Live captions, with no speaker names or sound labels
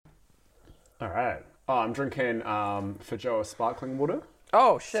All right. Oh, I'm drinking for Joe sparkling water.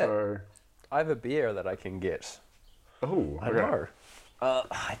 Oh, shit. So, I have a beer that I can get. oh, I know.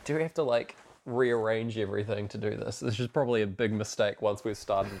 I do have to, rearrange everything to do this. This is probably a big mistake once we've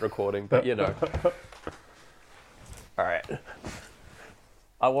started recording, but All right.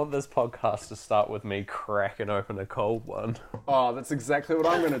 I want this podcast to start with me cracking open a cold one. Oh, that's exactly what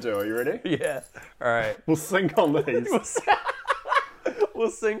I'm going to do. Are you ready? Yeah. All right. We'll sync on these. We'll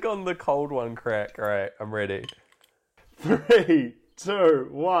sync on the cold one crack. All right. I'm ready. 3, 2,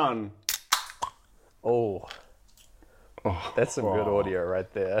 1. Oh. That's some good audio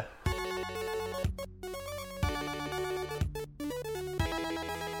right there.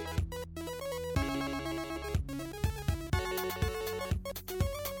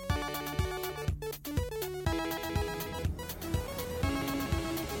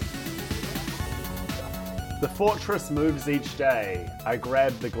 The fortress moves each day. I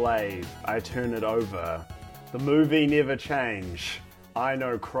grab the glaive. I turn it over. The movie never change. I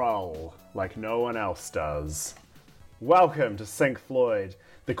know Krull like no one else does. Welcome to Sync Floyd,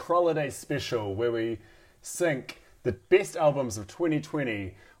 the Krolliday special where we sync the best albums of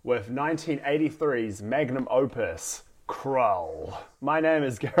 2020 with 1983's magnum opus, Krull. My name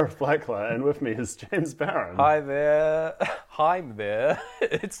is Gareth Blackler, and with me is James Barron. Hi there. Haim there.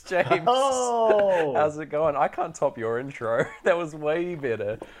 It's James. Oh! How's it going? I can't top your intro. That was way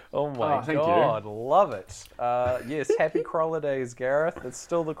better. Oh my thank god. you. Love it. Yes, happy Krollidays, Gareth. It's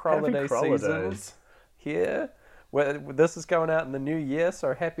still the Krolliday season here. This is going out in the new year,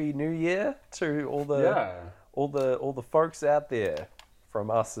 so happy new year to all the folks out there from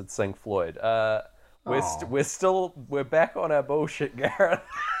us at Sync Floyd. We're back on our bullshit, Gareth.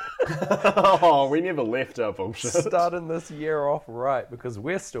 Oh, we never left our bullshit. Starting this year off right because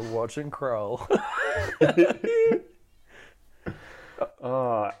we're still watching Krull.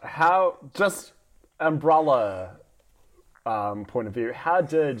 How, just umbrella point of view, how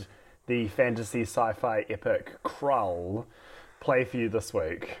did the fantasy sci-fi epic Krull play for you this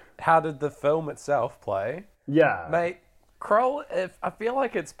week? How did the film itself play? Yeah. Mate, Krull, I feel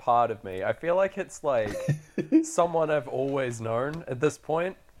like it's part of me. I feel like it's like someone I've always known at this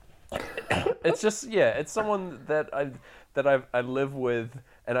point. It's just, it's someone that I live with,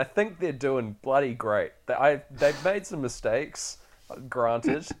 and I think they're doing bloody great. They've made some mistakes,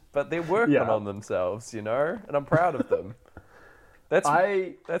 granted, but they're working on themselves, and I'm proud of them. That's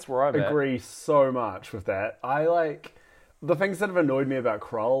where I'm at. I agree so much with that. The things that have annoyed me about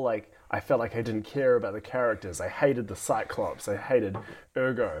Krull, I felt like I didn't care about the characters. I hated the Cyclops. I hated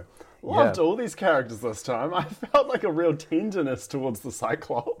Ergo. Loved all these characters this time. I felt like a real tenderness towards the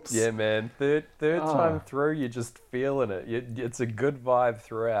Cyclops. Yeah, man. Third time through, you're just feeling it. It's a good vibe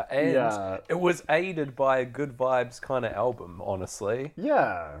throughout. And it was aided by a good vibes kind of album, honestly.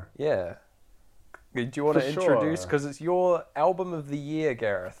 Yeah. Yeah. Do you want to introduce? Because it's your album of the year,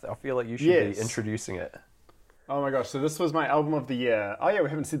 Gareth. I feel like you should be introducing it. Oh my gosh, so this was my album of the year. Oh yeah, we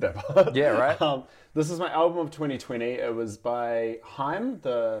haven't said that part. Yeah, right? This is my album of 2020. It was by Haim,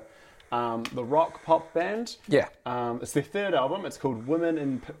 the rock pop band. Yeah. It's their third album. It's called Women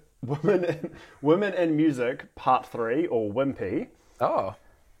in Music Part 3, or Wimpy. Oh.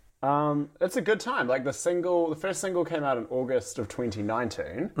 It's a good time. The first single came out in August of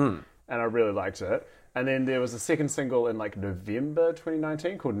 2019, and I really liked it. And then there was a second single in November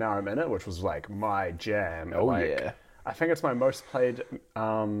 2019 called Now I'm In It, which was my jam. Oh yeah. I think it's my most played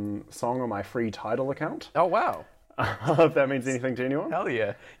song on my free Tidal account. Oh wow. If that means anything to anyone. Hell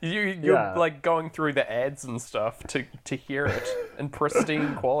yeah. You're going through the ads and stuff to hear it in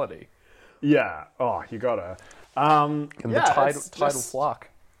pristine quality. Yeah. Oh, you gotta. And the title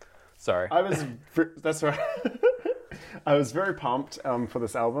flock. Sorry. That's right. I was very pumped for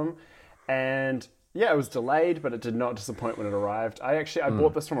this album, and it was delayed, but it did not disappoint when it arrived. I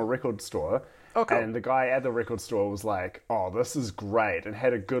bought this from a record store. Oh, cool. And the guy at the record store was like, "Oh, this is great," and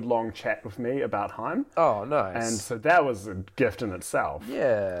had a good long chat with me about Haim. Oh, nice. And so that was a gift in itself.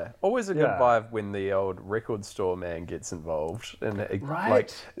 Yeah. Always a good vibe when the old record store man gets involved. And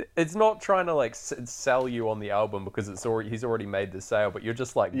it's not trying to sell you on the album because he's already made the sale, but you're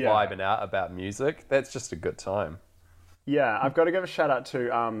just vibing out about music. That's just a good time. Yeah, I've got to give a shout out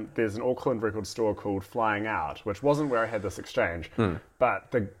to, there's an Auckland record store called Flying Out, which wasn't where I had this exchange, but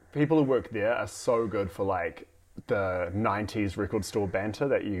the people who work there are so good for the 90s record store banter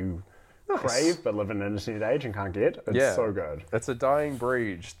that you crave but live in an internet age and can't get. It's so good. It's a dying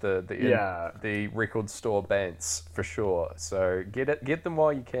breed, the record store bants, for sure. So get them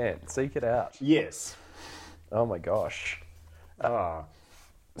while you can. Seek it out. Yes. Oh my gosh.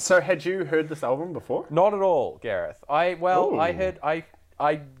 So had you heard this album before? Not at all, Gareth. I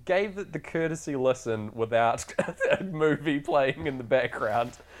I gave it the courtesy listen without a movie playing in the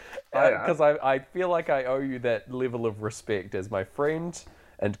background. Because I feel like I owe you that level of respect as my friend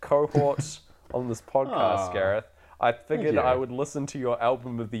and cohort on this podcast, Gareth. I figured I would listen to your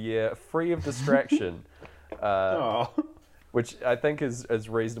album of the year free of distraction, which I think is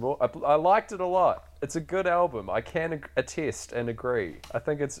reasonable. I liked it a lot. It's a good album. I can attest and agree. I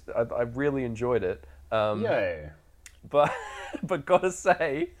think I really enjoyed it. Yay. But gotta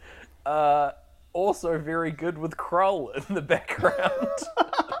say, also very good with Krull in the background.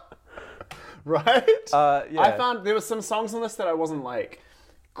 Right? Yeah. I found there were some songs on this that I wasn't like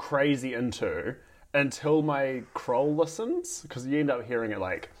crazy into until my Kroll listens, because you end up hearing it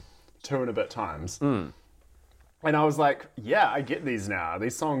like 2 and a bit times. And I was like, yeah, I get these now.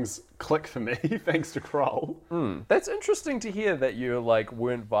 These songs click for me thanks to Kroll. That's interesting to hear that you like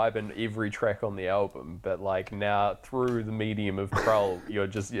weren't vibing every track on the album, but like now through the medium of Krull,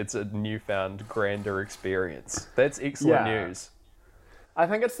 it's a newfound grander experience. That's excellent news. I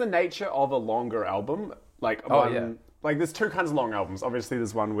think it's the nature of a longer album. Like, like there's 2 kinds of long albums. Obviously,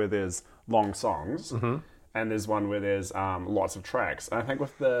 there's one where there's long songs, and there's one where there's lots of tracks. And I think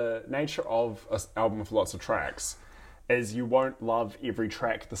with the nature of an album with lots of tracks, is you won't love every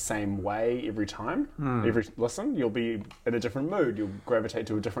track the same way every time. Every listen, you'll be in a different mood. You'll gravitate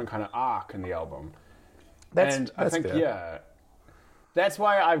to a different kind of arc in the album. I think fair. That's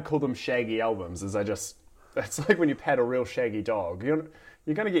why I call them shaggy albums. It's like when you pet a real shaggy dog.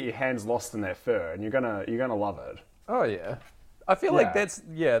 You're gonna get your hands lost in that fur, and you're gonna love it. Oh yeah, I feel like that's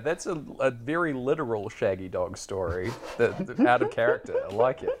a very literal shaggy dog story that out of character. I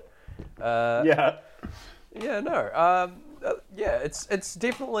like it. It's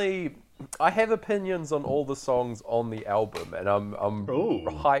definitely. I have opinions on all the songs on the album, and I'm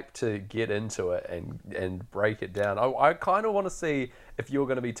hyped to get into it and break it down. I kind of want to see if you're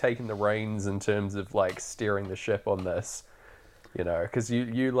going to be taking the reins in terms of like steering the ship on this, because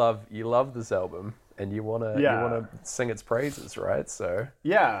you love this album and you want to sing its praises, right? So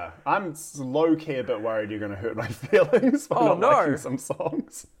yeah, I'm low key a bit worried you're going to hurt my feelings by not liking some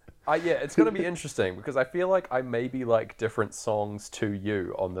songs. It's going to be interesting because I feel like I maybe like different songs to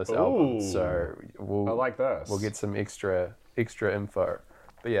you on this album. So I like this. We'll get some extra info.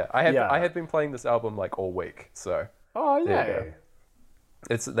 But yeah, I have been playing this album like all week. So yeah,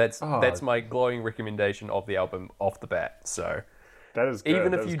 that's my glowing recommendation of the album off the bat. So that is good.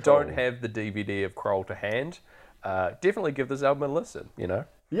 Even if you don't have the DVD of Krull to hand, definitely give this album a listen.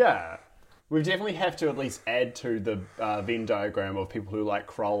 Yeah. We definitely have to at least add to the Venn diagram of people who like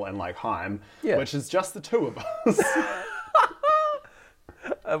Krull and like Haim, which is just the 2 of us.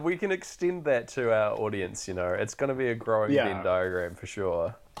 We can extend that to our audience, It's going to be a growing Venn diagram for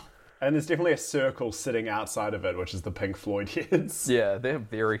sure. And there's definitely a circle sitting outside of it, which is the Pink Floyd heads. Yeah, they're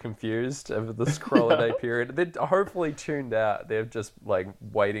very confused over this Holiday period. They're hopefully tuned out. They're just like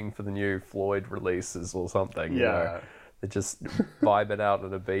waiting for the new Floyd releases or something. They're just vibing out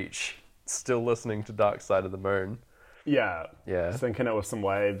at a beach. Still listening to Dark Side of the Moon. Yeah. Sinking it with some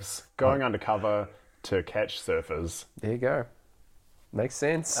waves. Going undercover to catch surfers. There you go. Makes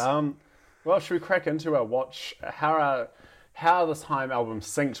sense. Well, should we crack into our watch? How this Haim album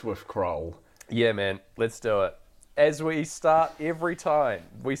synced with Krull? Yeah, man. Let's do it. As we start every time,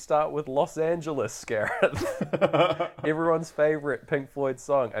 we start with Los Angeles, Gareth. Everyone's favorite Pink Floyd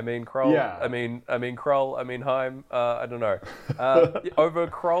song. I mean, Krull. Yeah. I mean, Krull. I mean, Haim. I don't know. Over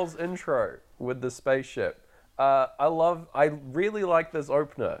Krull's intro with the spaceship. I really like this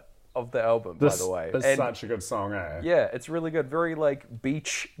opener of the album, by the way. It's such a good song, eh? Yeah, it's really good. Very like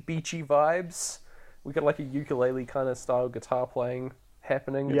beachy vibes. We got like a ukulele kind of style guitar playing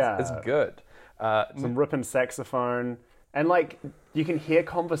happening. It's good. Some ripping saxophone, and like you can hear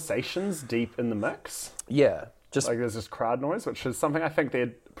conversations deep in the mix. Yeah, just like there's this crowd noise, which is something I think their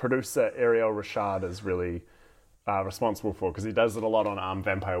producer Ariel Rashad is really responsible for, because he does it a lot on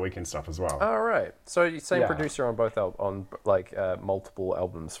Vampire Weekend stuff as well. Oh right, so same producer on both on multiple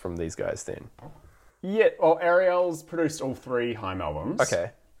albums from these guys then. Yeah, well, Ariel's produced all 3 Haim albums.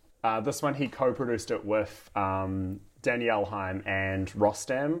 Okay. This one he co-produced it with Danielle Haim and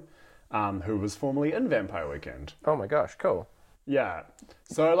Rostam. Who was formerly in Vampire Weekend. Oh my gosh, cool. Yeah.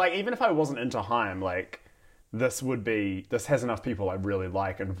 So, like, even if I wasn't into Haim, like, this has enough people I really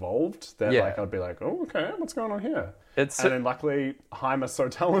like involved that, like, I'd be like, oh, okay, what's going on here? And then, luckily, Haim is so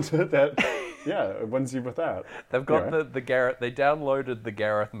talented that, it wins you with that. They've got the Gareth, they downloaded the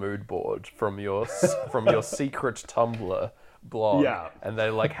Gareth mood board from your secret Tumblr blog. Yeah. And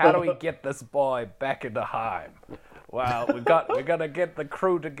they're like, how do we get this boy back into Haim? Wow, we gotta get the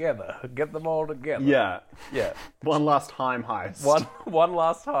crew together, get them all together. Yeah. Yeah. One last Haim heist. One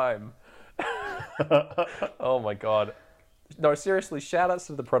last time. Oh my god. No, seriously, shout outs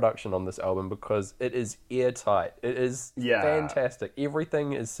to the production on this album because it is airtight. It is fantastic.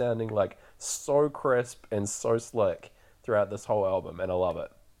 Everything is sounding like so crisp and so slick throughout this whole album, and I love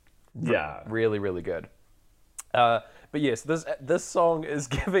it. Yeah. Really, really good. But yes, this song is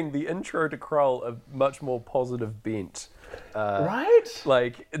giving the intro to Krull a much more positive bent. Right?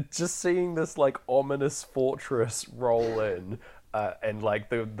 Like, just seeing this, like, ominous fortress roll in, and, like,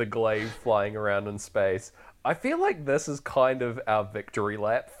 the glaive flying around in space. I feel like this is kind of our victory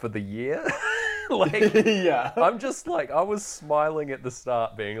lap for the year. Like, yeah. I'm just like, I was smiling at the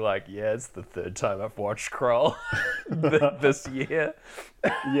start, being like, yeah, it's the third time I've watched Krull this year.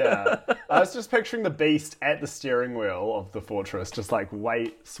 Yeah. I was just picturing the beast at the steering wheel of the fortress, just like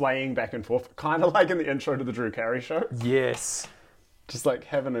swaying back and forth, kind of like in the intro to the Drew Carey show. Yes. Just like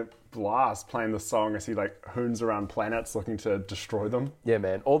having a blast playing the song as he like hoons around planets looking to destroy them. Yeah,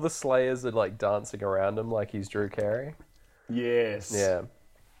 man. All the Slayers are like dancing around him like he's Drew Carey. Yes. Yeah.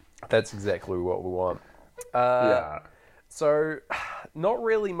 That's exactly what we want. Yeah. So, not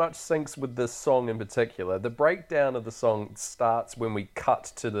really much syncs with this song in particular. The breakdown of the song starts when we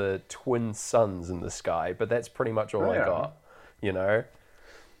cut to the twin suns in the sky, but that's pretty much all I got. You know?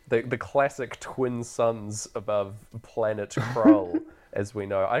 The classic twin suns above planet Krull, as we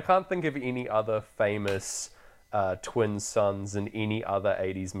know. I can't think of any other famous twin suns in any other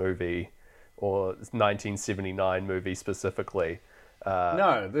 80s movie, or 1979 movie specifically.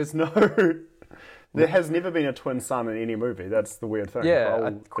 No, there's no... There has never been a twin sun in any movie. That's the weird thing.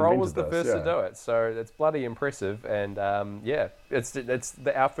 Yeah, Krull was the invented first to do it, so it's bloody impressive. And yeah, it's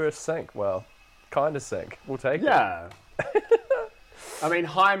our first sync. Well, kind of sync. We'll take it. Yeah. I mean,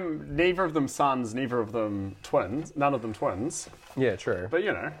 Haim, neither of them sons, neither of them twins. None of them twins. Yeah, true. But,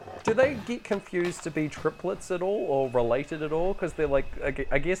 you know. Do they get confused to be triplets at all, or related at all? Because they're like,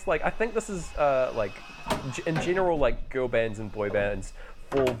 I guess, like, I think this is, like, in general, like, girl bands and boy bands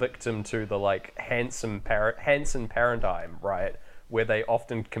fall victim to the, like, Hanson paradigm, right? Where they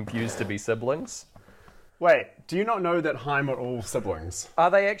often confuse to be siblings. Wait, do you not know that Haim are all siblings? Are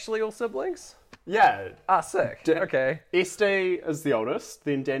they actually all siblings? Yeah. Ah, sick. Okay. Este is the oldest,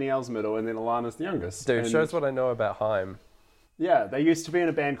 then Danielle's middle, and then Alana's the youngest. Dude, and shows what I know about Haim. yeah, they used to be in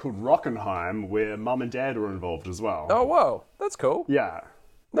a band called Rockenheim, where Mum and Dad were involved as well. Oh, whoa. That's cool. Yeah.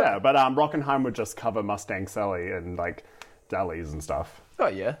 Yeah, but Rockenheim would just cover Mustang Sally and, like, delis and stuff. Oh,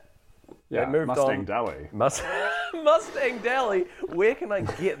 yeah. Yeah, They moved Mustang on. Deli. Mustang Deli. Where can I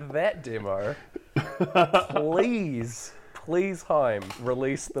get that demo? Please, Haim,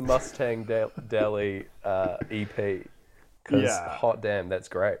 release the Mustang Deli EP. Because hot damn, that's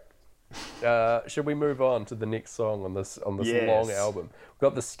great. Should we move on to the next song on this Yes. long album? We've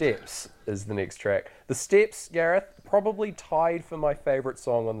got The Steps is the next track. The Steps, Gareth, probably tied for my favourite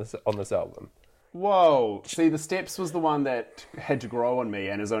song on this album. Whoa. See, The Steps was the one that had to grow on me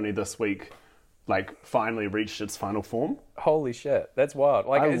and is only this week, like, finally reached its final form. Holy shit, that's wild.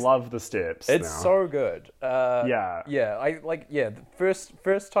 Like, I love The Steps It's now. so good. Yeah. Yeah, the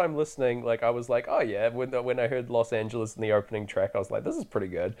first time listening, like, I was like, oh yeah, when I heard Los Angeles in the opening track, I was like, this is pretty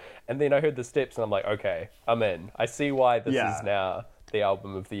good. And then I heard The Steps and I'm like, okay, I'm in. I see why this is now the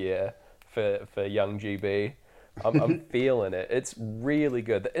album of the year for young GB. I'm feeling it. It's really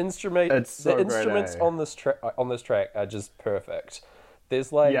good. The instruments on this track are just perfect.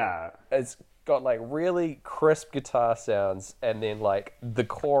 There's like it's got like really crisp guitar sounds, and then like the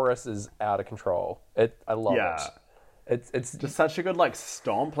chorus is out of control. I love it. It's just such a good like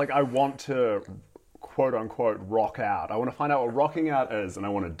stomp. Like I want to quote unquote rock out. I want to find out what rocking out is, and I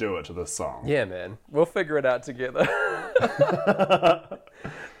want to do it to this song. Yeah, man. We'll figure it out together.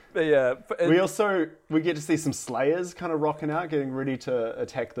 But yeah, we get to see some Slayers kind of rocking out, getting ready to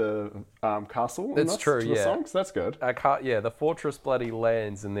attack the castle. It's true, the song, so that's good. The fortress bloody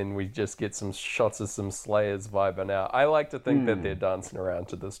lands, and then we just get some shots of some Slayers vibing out. I like to think that they're dancing around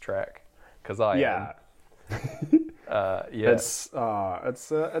to this track because I am. It's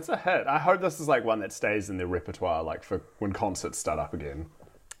a hit. I hope this is like one that stays in their repertoire, like for when concerts start up again.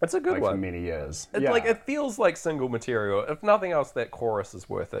 It's a good one. For many years. It feels like single material. If nothing else, that chorus is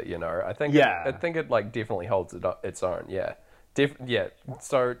worth it. You know, I think. I think it like definitely holds its own. Yeah,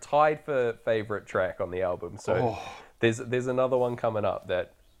 So tied for favorite track on the album. So there's another one coming up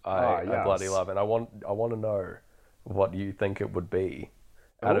that I bloody love, and I want to know what you think it would be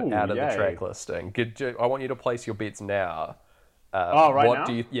out of the track listing. I want you to place your bets now. Right what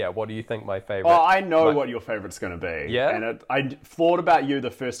now? What do you think my favorite? Oh, I know what your favorite's going to be. Yeah? And I thought about you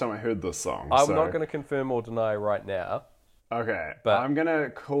the first time I heard this song. I'm not going to confirm or deny right now. Okay, But I'm going to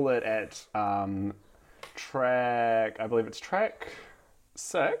call it at I believe it's track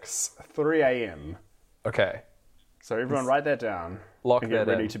 6, 3 a.m. Okay. So everyone write that down. Lock and that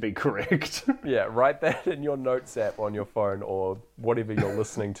get ready in. to be correct. Yeah, write that in your notes app on your phone or whatever you're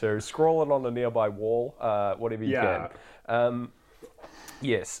listening to. Scroll it on a nearby wall, whatever you can.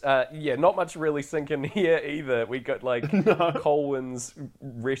 Yes. Not much really sinking here either. We got like Colwyn's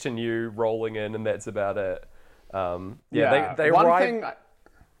retinue rolling in, and that's about it. They One arrive. thing.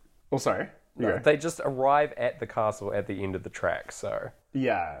 Sorry. They just arrive at the castle at the end of the track. So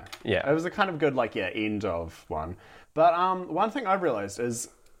Yeah. Yeah. It was a kind of good, end of one. But one thing I realized is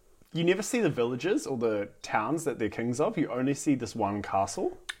you never see the villages or the towns that they're kings of. You only see this one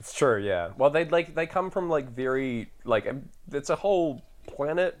castle. it's true. Yeah. Well, they come from very it's a whole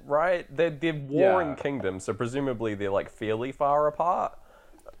planet, right? They're warring kingdoms, so presumably they're fairly far apart.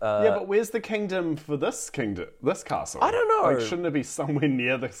 But where's the kingdom for this castle? I don't know. Shouldn't it be somewhere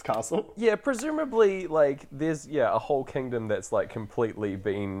near this castle? Yeah, presumably, there's, a whole kingdom that's, completely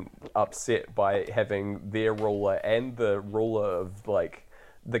been upset by having their ruler and the ruler of,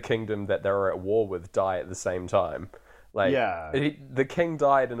 the kingdom that they were at war with die at the same time. The king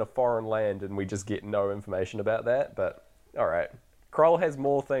died in a foreign land, and we just get no information about that, but, alright. Kroll has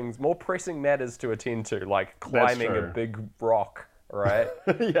more pressing matters to attend to, like climbing a big rock, right?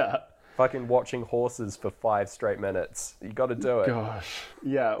 Yeah. Fucking watching horses for 5 straight minutes. You gotta do it. Gosh.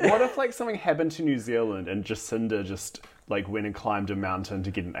 Yeah. What if something happened to New Zealand and Jacinda just went and climbed a mountain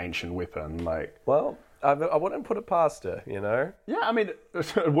to get an ancient weapon? Well, I wouldn't put it past her, Yeah, I mean,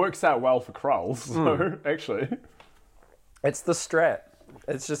 it works out well for Kroll, so actually. It's the strat.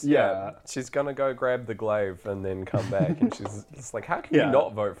 It's just, she's gonna go grab the glaive and then come back, and it's like, how can you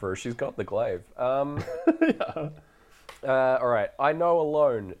not vote for her? She's got the glaive. Alright, I Know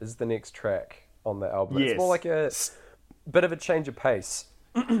Alone is the next track on the album. Yes. It's more like a bit of a change of pace.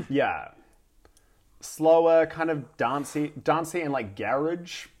 Yeah. Slower, kind of dancey and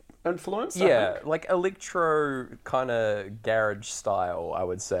garage influence. Yeah, electro kind of garage style, I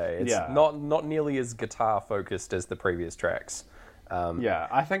would say. It's not nearly as guitar focused as the previous tracks.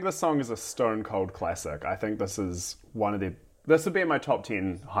 I think this song is a stone cold classic. I think this is this would be in my top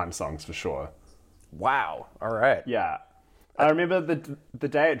 10 Haim songs for sure. Wow. All right. Yeah. I remember the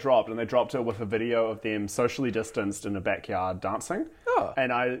day it dropped, and they dropped it with a video of them socially distanced in a backyard dancing. Oh.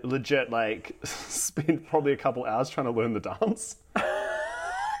 And I legit spent probably a couple hours trying to learn the dance.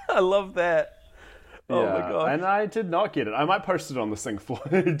 I love that. Oh my god! And I did not get it. I might post it on the Sync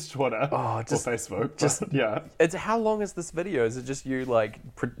Floyd Twitter or Facebook. It's how long is this video? Is it just you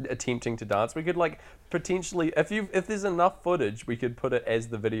attempting to dance? We could potentially, if there's enough footage, we could put it as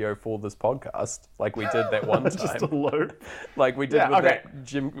the video for this podcast, like we did that one time. Just a loop, like we did with that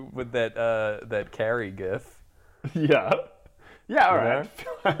Jim with that Carrie gif. Yeah. All right.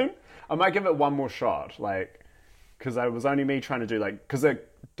 I might give it one more shot, because it was only me trying to do because it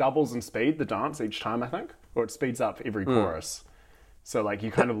doubles in speed, the dance, each time, I think. Or it speeds up every chorus. So,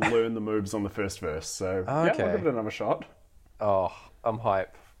 you kind of learn the moves on the first verse. So, we'll give it another shot. Oh, I'm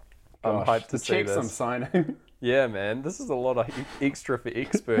hype. I'm hyped to see this. Checks I'm signing. Yeah, man. This is a lot of extra for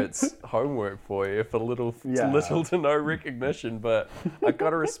experts homework for you for little to no recognition. But I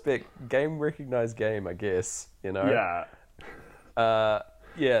got to respect game recognized game, I guess. Yeah.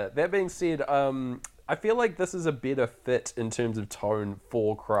 That being said, I feel like this is a better fit in terms of tone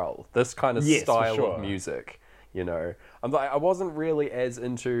for Kroll. This kind of style of music, I wasn't really as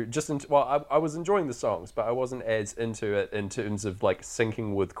into I was enjoying the songs, but I wasn't as into it in terms of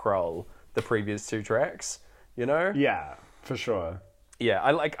syncing with Kroll the previous 2 tracks. Yeah, for sure. Yeah,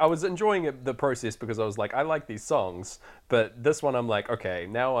 I was enjoying the process because I was I like these songs, but this one I'm okay,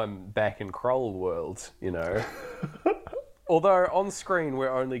 now I'm back in Kroll world, Although on screen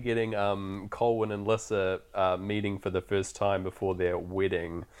we're only getting Colwyn and Lissa meeting for the first time before their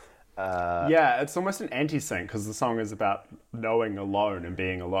wedding. It's almost an anti-sync because the song is about knowing alone and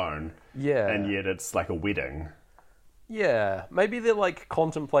being alone. Yeah. And yet it's like a wedding. Yeah. Maybe they're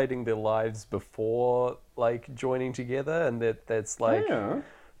contemplating their lives before joining together, and that's they're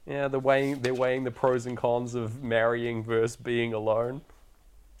weighing the pros and cons of marrying versus being alone.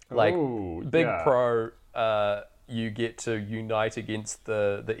 Pro you get to unite against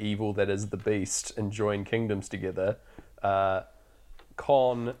the evil that is the beast and join kingdoms together.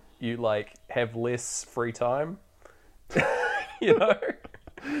 Con, you have less free time. Yeah.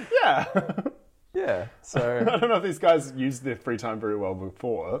 Yeah. So I don't know if these guys used their free time very well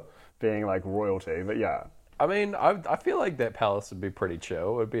before being royalty, but yeah. I mean, I feel like that palace would be pretty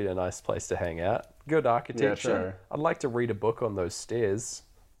chill. It would be a nice place to hang out. Good architecture. Yeah, true. I'd like to read a book on those stairs.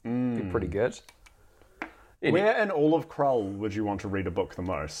 Be pretty good. Where in all of Krull would you want to read a book the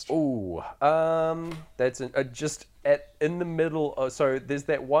most? Ooh, that's just in the middle. So there's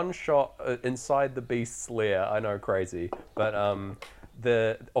that one shot inside the beast's lair. I know, crazy, but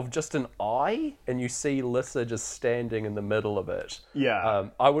of just an eye, and you see Lissa just standing in the middle of it. Yeah.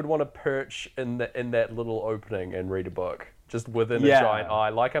 I would want to perch in that little opening and read a book, just within a giant eye,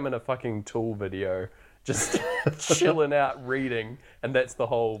 like I'm in a fucking Tool video, just chilling out reading, and that's the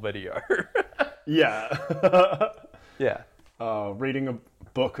whole video. Yeah. Yeah. Reading a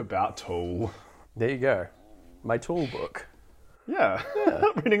book about Tool. There you go. My Tool book. Yeah.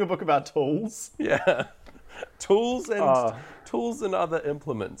 Reading a book about tools. Yeah. Tools and other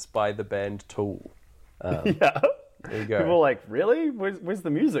implements by the band Tool. Yeah. There you go. People are like, really? Where's the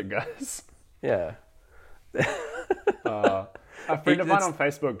music, guys? Yeah. A friend of mine on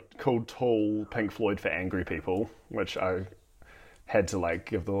Facebook called Tool Pink Floyd for angry people, which I had to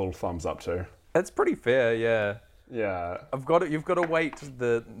give the little thumbs up to. That's pretty fair, yeah. Yeah. You've got to wait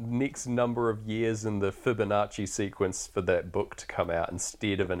the next number of years in the Fibonacci sequence for that book to come out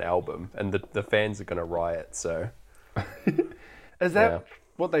instead of an album, and the fans are going to riot, so... Is that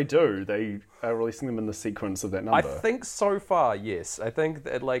what they do? They are releasing them in the sequence of that number? I think so far, yes. I think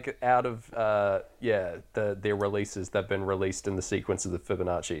that out of their releases, they've been released in the sequence of the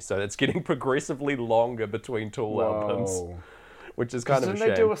Fibonacci, so it's getting progressively longer between Tool albums. Which is kind of a shame.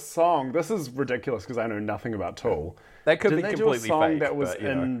 Didn't they do a song? This is ridiculous because I know nothing about Tool. That could Didn't be they completely do a song fake, that was but,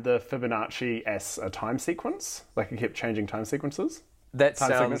 in the Fibonacci as a time sequence? Like it kept changing time sequences? That time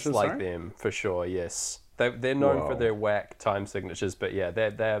sounds like sorry? them, for sure, yes. They're known for their whack time signatures, but yeah,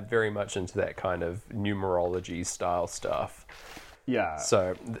 they're very much into that kind of numerology style stuff. Yeah.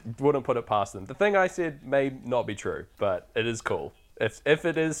 So, wouldn't put it past them. The thing I said may not be true, but it is cool. If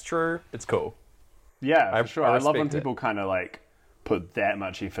it is true, it's cool. Yeah, for sure. I love when respect it. people kind of put that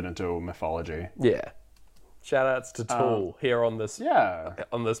much effort into mythology. Yeah. Shout outs to Tool here on this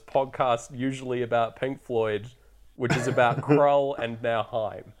podcast, usually about Pink Floyd, which is about Krull and now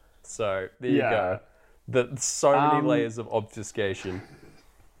Haim. So there you go. So many layers of obfuscation.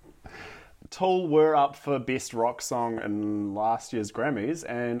 Tool were up for Best Rock Song in last year's Grammys,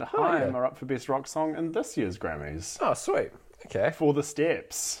 and Haim are up for Best Rock Song in this year's Grammys. Oh, sweet. Okay. For The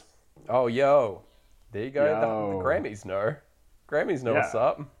Steps. Oh, yo. There you go. Yo. The Grammys know. Grammys know what's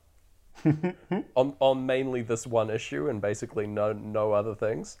up. on mainly this one issue and basically no other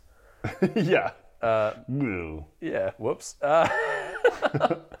things. Yeah. Yeah, whoops.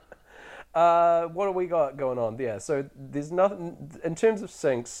 What do we got going on? Yeah, so there's nothing... In terms of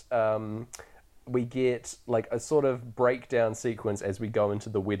syncs, we get a sort of breakdown sequence as we go into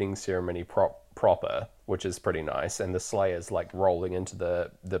the wedding ceremony proper, which is pretty nice, and the Slayer's rolling into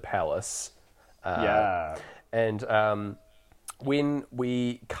the palace. And when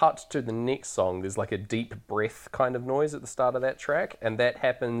we cut to the next song, there's a deep breath kind of noise at the start of that track, and that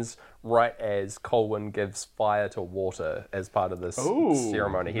happens right as Colwyn gives fire to water as part of this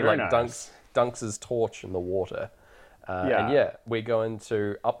ceremony. He dunks his torch in the wator. And we go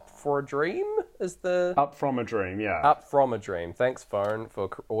into Up for a Dream is the... Up from a Dream, yeah. Up from a Dream. Thanks, phone, for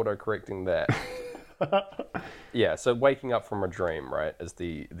auto-correcting that. Yeah, so waking up from a dream, right, is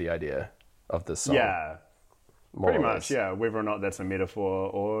the idea of this song. Yeah. Pretty much, yeah. Whether or not that's a metaphor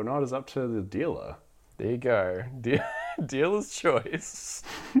or not is up to the dealer. There you go. Dealer's choice.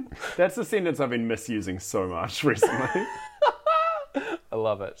 That's a sentence I've been misusing so much recently. I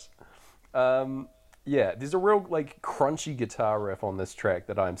love it. Yeah, there's a real crunchy guitar riff on this track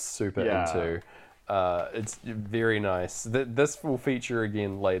that I'm super into. It's very nice. This will feature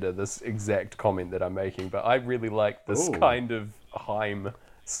again later, this exact comment that I'm making, but I really like this kind of Haim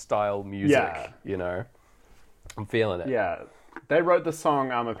style music, you know? I'm feeling it. Yeah. They wrote the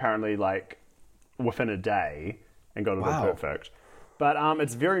song apparently within a day and got it all perfect. But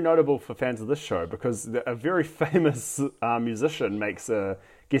it's very notable for fans of this show because a very famous musician makes a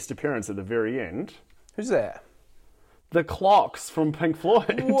guest appearance at the very end. Who's that? The Clocks from Pink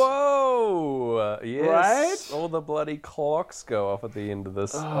Floyd. Whoa! Yes. Right? All the bloody clocks go off at the end of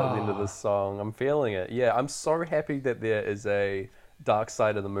this song. I'm feeling it. Yeah, I'm so happy that there is a Dark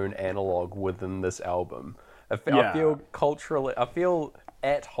Side of the Moon analog within this album. I feel culturally... I feel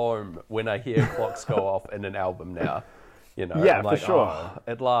at home when I hear clocks go off in an album now. You know, yeah, I'm for sure. Oh,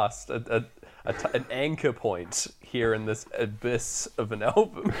 at last, an anchor point here in this abyss of an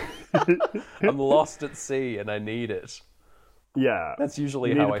album. I'm lost at sea and I need it. Yeah, that's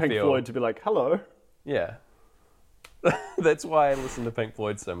usually you need how a Pink I feel. Floyd to be hello. Yeah, that's why I listen to Pink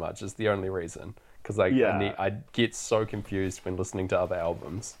Floyd so much. It's the only reason, because Yeah. I get so confused when listening to other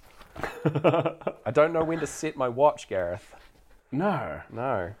albums. I don't know when to set my watch, Gareth. No.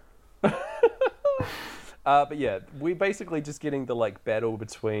 No. But yeah, we're basically just getting the like battle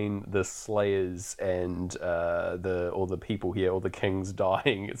between the Slayers and all the people here, all the kings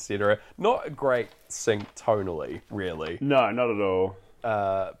dying, etc. Not a great sync tonally, really. No, not at all.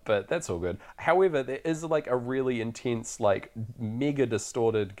 But that's all good. However, there is like a really intense, like mega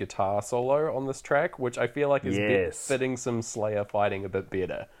distorted guitar solo on this track, which I feel like is Yes. fitting some Slayer fighting a bit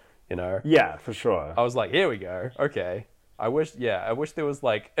better. You know? Yeah, for sure. I was like, here we go. Okay. I wish there was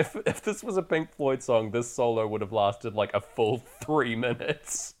like, if this was a Pink Floyd song, this solo would have lasted like a full 3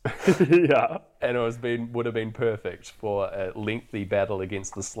 minutes. Yeah. And would have been perfect for a lengthy battle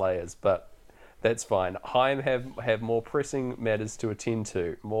against the Slayers, but that's fine. Haim have more pressing matters to attend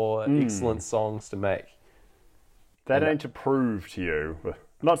to, more excellent songs to make. That ain't to prove to you. I'm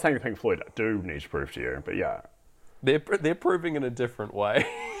not saying the Pink Floyd do need to prove to you, but yeah. They're proving in a different way.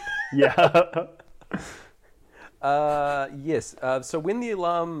 Yeah. Yes. So when the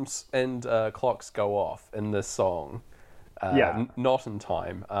alarms and clocks go off in this song, Yeah. not in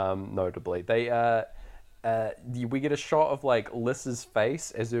time, notably, we get a shot of like Lys's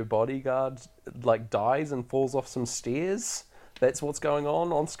face as her bodyguard like dies and falls off some stairs. That's what's going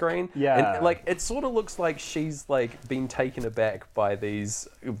on screen. Yeah. And like it sort of looks like she's like been taken aback by these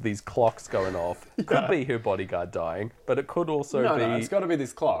clocks going off. Could be her bodyguard dying, but it could also be No, it's got to be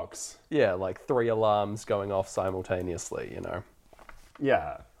these clocks. yeah, like 3 alarms going off simultaneously, you know.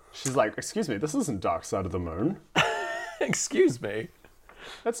 Yeah. She's like, excuse me, this isn't Dark Side of the Moon. Excuse me.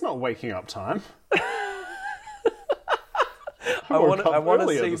 That's not waking up time. I want to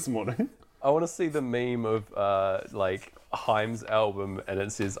earlier see this morning. I want to see the meme of like Haim's album and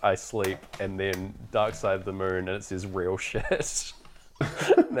it says I sleep and then Dark Side of the Moon and it says real shit.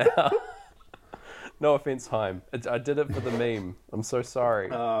 Now, no offense, Haim. I did it for the meme. I'm so sorry.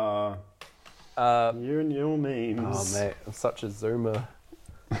 You and your memes. Oh mate, I'm such a zoomer.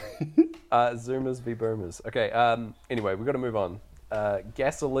 Zoomers v boomers. Okay. Anyway, we've got to move on.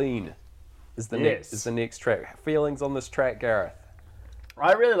 Gasoline is the next track. Feelings on this track, Gareth?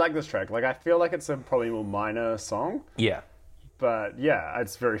 I really like this track. Like, I feel like it's a probably more minor song, Yeah. but yeah,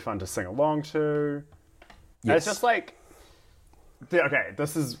 it's very fun to sing along to. Yes. And it's just like, okay,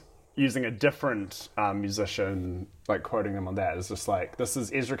 this is using a different musician, like quoting them on that. It's just like, this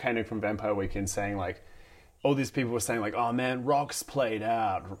is Ezra Koenig from Vampire Weekend saying like, all these people were saying like, oh man, rock's played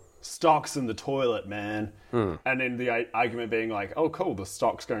out. Stock's in the toilet, man. And then the argument being like, oh cool, the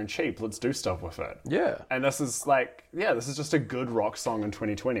stock's going cheap. Let's do stuff with it. Yeah. And this is like, yeah, this is just a good rock song in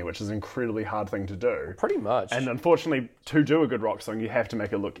 2020, which is an incredibly hard thing to do. Pretty much. And unfortunately, to do a good rock song, you have to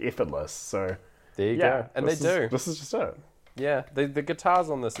make it look effortless. So there you yeah, go. And they do. This is just it. Yeah, the guitars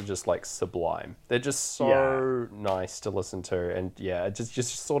on this are just like sublime. They're just so nice to listen to, and yeah, it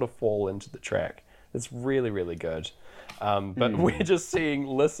just sort of fall into the track. It's really, really good. But we're just seeing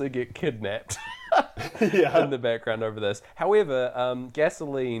Lissa get kidnapped in the background over this. However,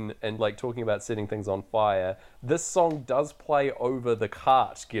 Gasoline and like talking about setting things on fire, this song does play over the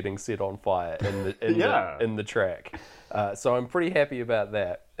cart getting set on fire in the track. So I'm pretty happy about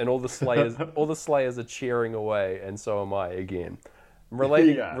that. And all the Slayers are cheering away, and so am I again. I'm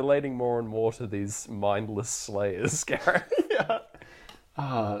relating more and more to these mindless Slayers, Gareth.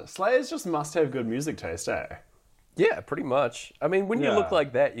 Slayers just must have good music taste, eh? Yeah, pretty much. I mean, when you look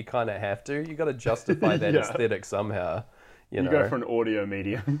like that, you kind of have to. You got to justify that aesthetic somehow. You know? go for an audio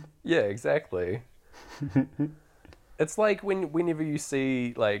medium. Yeah, exactly. It's like whenever you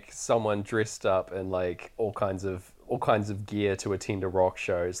see like someone dressed up in like all kinds of gear to attend a rock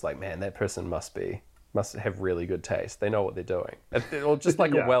show, it's like, man, that person must have really good taste. They know what they're doing. Or just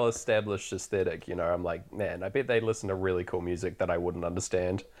like a well-established aesthetic, you know. I'm like, man, I bet they listen to really cool music that I wouldn't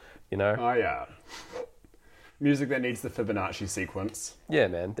understand, you know? Oh yeah. Music that needs the Fibonacci sequence. Yeah,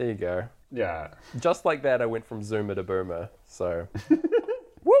 man, there you go. Yeah. Just like that, I went from Zoomer to Boomer, so...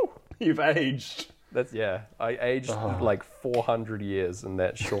 Woo! You've aged. I aged like 400 years in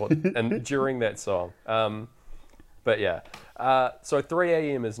that short... and during that song. But yeah. So 3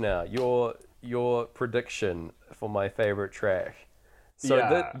 a.m. is now. Your prediction for my favorite track.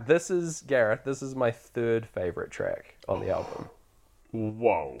 So this is, Gareth, this is my 3rd favorite track on the album.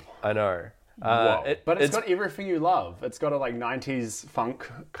 Whoa. I know. But it's got everything you love. It's got a like 90s funk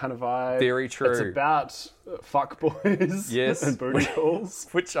kind of vibe. Very true. It's about fuck boys and booty calls.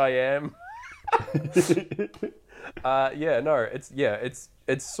 Which I am.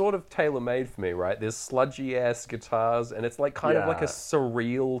 It's sort of tailor-made for me, right? There's sludgy ass guitars, and it's like kind of like a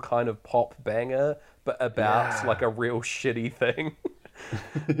surreal kind of pop banger, but about like a real shitty thing.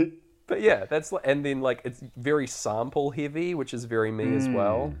 But yeah, and then like it's very sample heavy, which is very me as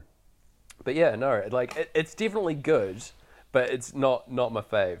well. But yeah, no, like it's definitely good, but it's not my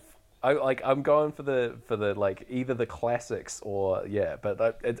fave. I'm going for the like either the classics or yeah, but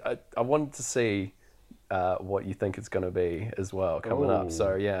I wanted to see what you think it's going to be as well coming up.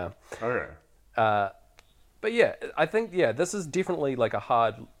 So yeah. Okay. But yeah, I think this is definitely like a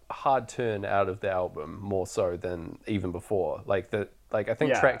hard turn out of the album more so than even before. I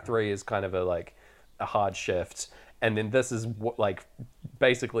think track 3 is kind of a hard shift, and then this is like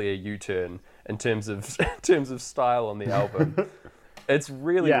basically a U-turn in terms of style on the album. It's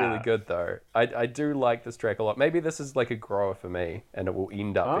really good though. I do like this track a lot. Maybe this is like a grower for me, and it will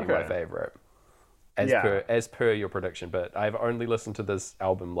end up being my favorite as per your prediction. But I've only listened to this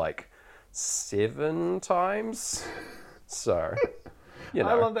album like 7 times, so you know.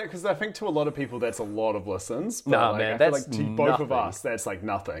 I love that because I think to a lot of people that's a lot of listens. But Nah, man, that's to both of us, that's like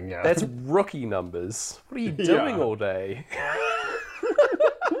nothing. Yeah, that's rookie numbers. What are you doing all day?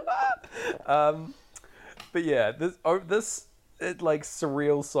 But yeah, this like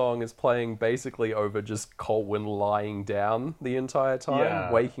surreal song is playing basically over just Colwyn lying down the entire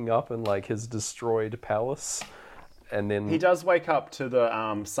time, waking up in like his destroyed palace. And then he does wake up to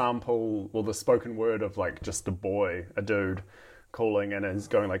the sample or the spoken word of like just a dude calling, and he's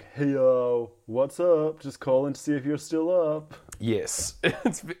going like, "Hey yo, what's up? Just calling to see if you're still up." Yes,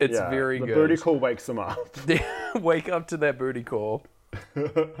 it's very good. The booty call wakes him up. Wake up to that booty call.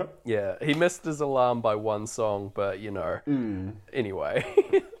 Yeah, he missed his alarm by one song, but you know. Anyway,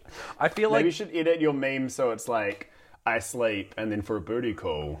 I feel maybe like you should edit your meme so it's like I sleep, and then for a booty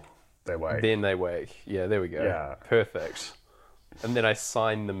call. They wake. Then they wake. Yeah, there we go. Yeah. Perfect. And then I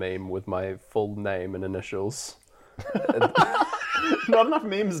sign the meme with my full name and initials. Not enough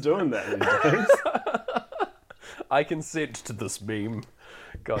memes doing that these days. I consent to this meme.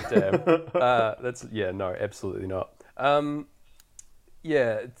 God damn. No, absolutely not.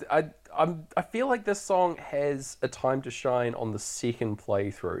 I feel like this song has a time to shine on the second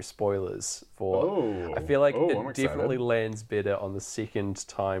playthrough. Spoilers for. I feel like it definitely lands better on the second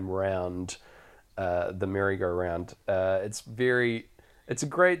time round, the merry-go-round. It's a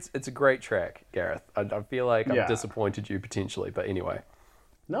great track, Gareth. I feel like I've disappointed you potentially, but anyway.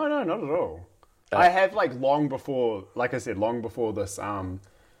 No, not at all. I have long before this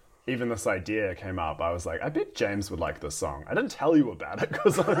even this idea came up, I was like, I bet James would like this song. I didn't tell you about it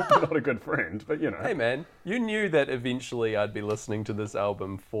because I'm not a good friend, but you know. Hey man, you knew that eventually I'd be listening to this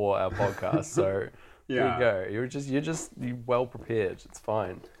album for our podcast, so there you go. You're well prepared. It's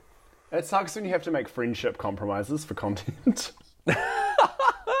fine. It sucks when you have to make friendship compromises for content.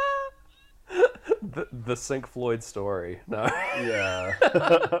 the Sync Floyd story. No. Yeah.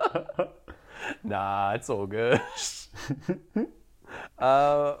 Nah, it's all good.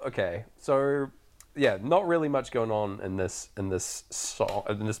 Okay, so yeah, not really much going on in this song,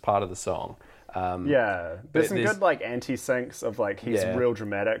 in this part of the song. There's some good anti-syncs of he's real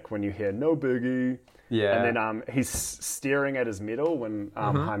dramatic when you hear no boogie. Yeah, and then he's staring at his medal when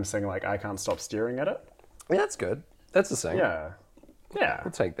Haim's saying I can't stop staring at it. Yeah, that's good. That's a sync. Yeah,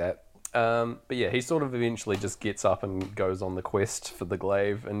 we'll take that. But yeah, he sort of eventually just gets up and goes on the quest for the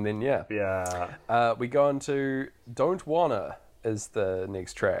glaive, and then we go into Don't Wanna is the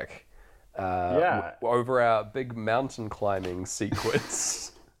next track. Over our big mountain climbing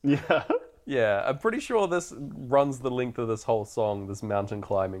sequence. Yeah, I'm pretty sure this runs the length of this whole song, this mountain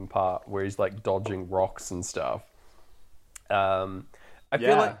climbing part where he's dodging rocks and stuff. I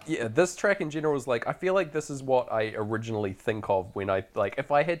feel like this track in general is I feel like this is what I originally think of when I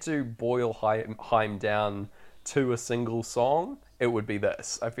if I had to boil Haim down to a single song, it would be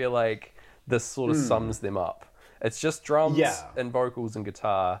this. I feel like this sort of sums them up. It's just drums and vocals and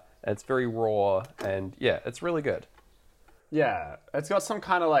guitar, and it's very raw, and it's really good. Yeah, it's got some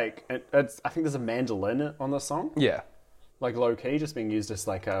kind of I think there's a mandolin on the song. Yeah. Low key, just being used as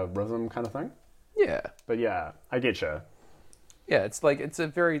a rhythm kind of thing. Yeah. But yeah, I get you. Yeah, it's a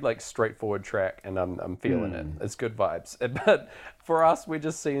very straightforward track, and I'm feeling it. It's good vibes. But for us, we're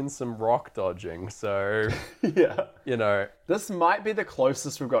just seeing some rock dodging, so you know, this might be the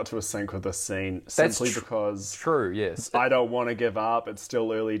closest we've got to a sync with this scene, simply because yes, I don't want to give up. It's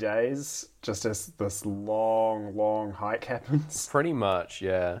still early days, just as this long hike happens. Pretty much,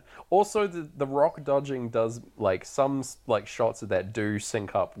 yeah. Also, the rock dodging does some shots of that do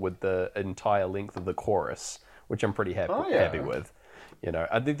sync up with the entire length of the chorus, which I'm pretty happy with. You know,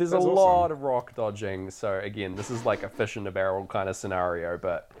 I think there's a lot of rock dodging. So again, this is a fish in a barrel kind of scenario,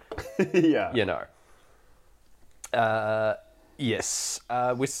 but you know, Yes,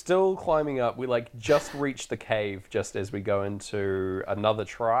 we're still climbing up. We like just reached the cave just as we go into Another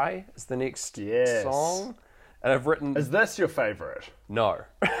Try is the next song. And I've written... Is this your favourite? No.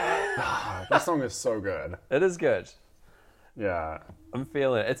 That song is so good. It is good. Yeah. I'm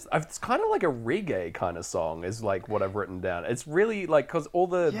feeling it. It's kind of like a reggae kind of song is like what I've written down. It's really like, because all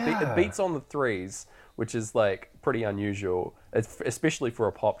the it beats on the threes, which is like pretty unusual, especially for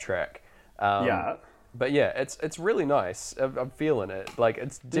a pop track. But yeah, it's really nice. I'm feeling it. Like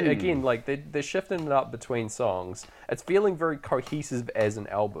it's again, like they're shifting it up between songs. It's feeling very cohesive as an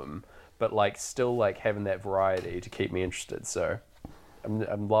album, but like still like having that variety to keep me interested. So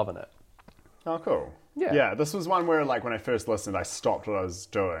I'm loving it. Oh, cool. Yeah, this was one where like when I first listened, I stopped what I was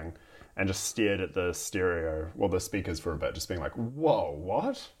doing and just stared at the the speakers for a bit, just being like, "Whoa,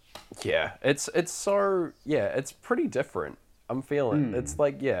 what?" Yeah, it's so it's pretty different. I'm feeling it's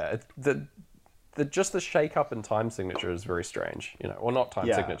like the just the shake up in time signature is very strange, you know. Well, not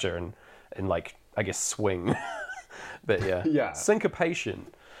time signature and like I guess swing, but syncopation.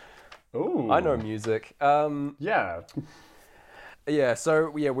 Ooh, I know music. Yeah,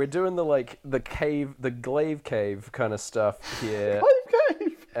 so we're doing the glaive cave kind of stuff here.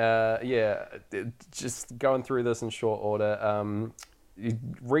 Glaive cave. Just going through this in short order. He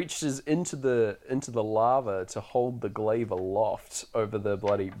reaches into the lava to hold the glaive aloft over the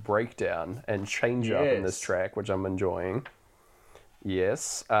bloody breakdown and change up in this track, which I'm enjoying.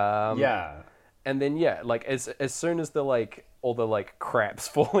 Yes. And then like as soon as all the crap's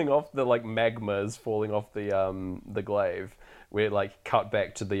falling off, the magma is falling off the glaive, we're like cut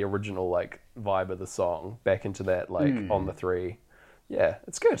back to the original vibe of the song, back into that on the three. Yeah,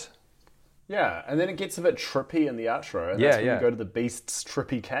 it's good. Yeah, and then it gets a bit trippy in the outro, and that's when you go to the Beast's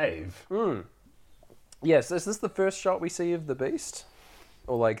trippy cave. Yes, is this the first shot we see of the Beast?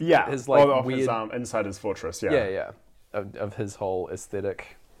 Or his off weird... his, inside his fortress, Of his whole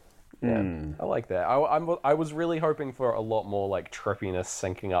aesthetic. Yeah, I like that. I was really hoping for a lot more trippiness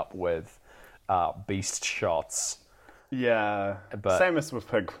syncing up with Beast shots. Yeah, but same as with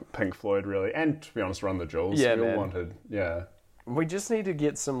Pink Floyd, really, and to be honest, Run the Jewels. Yeah, we all wanted, We just need to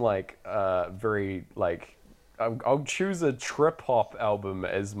get some very I'll choose a trip hop album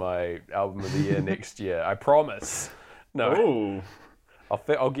as my album of the year next year. I promise. No. Ooh.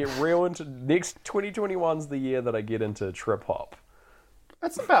 I'll get real into next 2021's the year that I get into trip hop.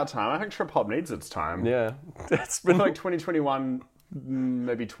 That's about time. I think trip hop needs its time. Yeah, it's been 2021,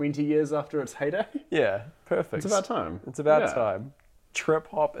 maybe 20 years after its heyday. Yeah, perfect. It's about time. It's about time. Trip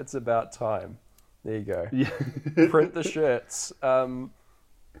hop. It's about time. There you go. Yeah. Print the shirts.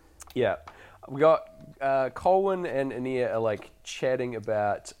 We got Colin and Ania are chatting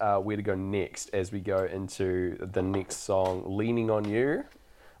about where to go next as we go into the next song, "Leaning on You,"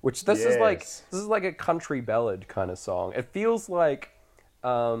 which this is like a country ballad kind of song. It feels like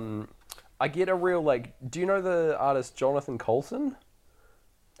I get a real do you know the artist Jonathan Coulson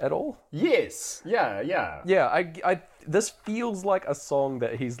at all? Yes. Yeah. Yeah, I this feels like a song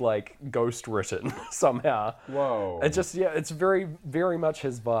that he's ghost written somehow. Whoa. It just it's very, very much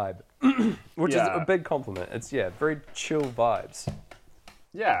his vibe. Which is a big compliment. It's very chill vibes.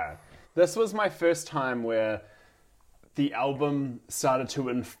 Yeah. This was my first time where the album started to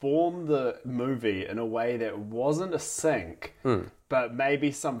inform the movie in a way that wasn't a sync, but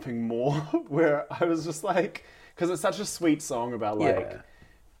maybe something more, where I was just because it's such a sweet song about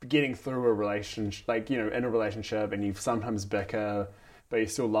getting through a relationship, in a relationship, and you sometimes bicker, but you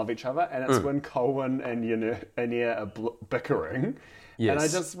still love each other. And it's when Colin and Ania are bickering. Yes. And I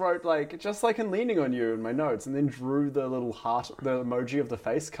just wrote just in Leaning on You in my notes, and then drew the little heart, the emoji of the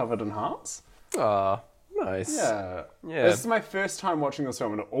face covered in hearts. Ah, nice. Yeah. This is my first time watching this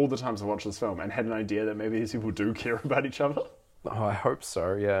film, and all the times I've watched this film, and had an idea that maybe these people do care about each other. Oh, I hope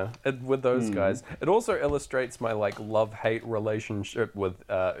so, yeah. With those guys. It also illustrates my, love-hate relationship with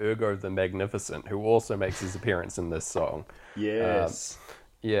Ergo the Magnificent, who also makes his appearance in this song. Yes.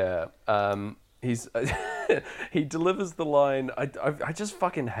 He's he delivers the line, I just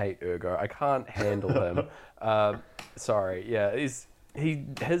fucking hate Ergo. I can't handle him. Sorry, yeah.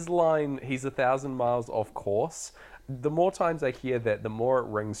 His line, he's 1,000 miles off course. The more times I hear that, the more it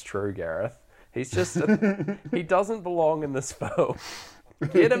rings true, Gareth. He's just... he doesn't belong in this film.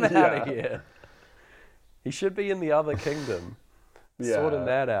 Get him out of here. He should be in the other kingdom. Sorting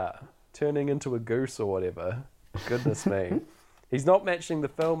that out. Turning into a goose or whatever. Goodness me. He's not matching the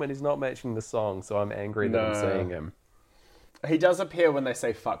film and he's not matching the song, so I'm angry that I'm seeing him. He does appear when they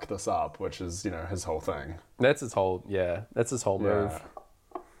say "fuck this up," which is, his whole thing. That's his whole move.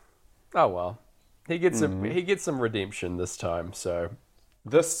 Oh well. He gets some redemption this time, so...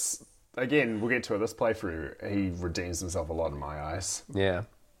 This again, we'll get to it. This playthrough, he redeems himself a lot in my eyes. Yeah.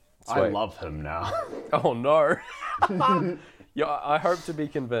 I Sweet. love him now. Oh no. Yeah, I hope to be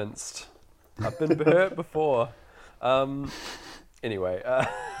convinced. I've been hurt before. Anyway,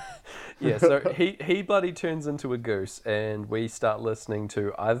 yeah, so he bloody turns into a goose and we start listening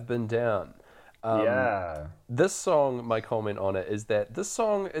to I've Been Down. Yeah. This song, my comment on it is that this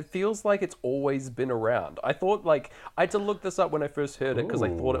song, it feels like it's always been around. I thought, like, I had to look this up when I first heard it because I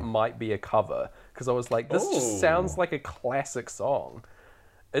thought it might be a cover. Because I was like, this just sounds like a classic song.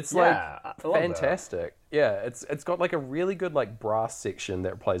 It's I love fantastic. Yeah, it's got like a really good like brass section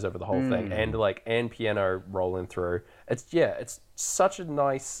that plays over the whole thing and piano rolling through. It's such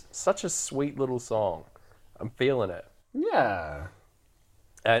a sweet little song. I'm feeling it. Yeah.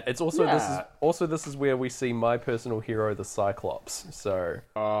 And it's also this is where we see my personal hero, the Cyclops. So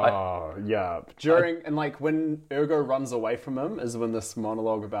and like when Ergo runs away from him is when this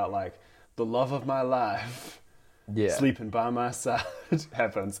monologue about like the love of my life, sleeping by my side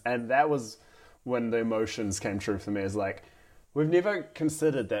happens, and that was when the emotions came true for me. Is like we've never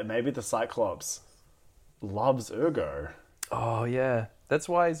considered that maybe the Cyclops loves Ergo. Oh yeah. That's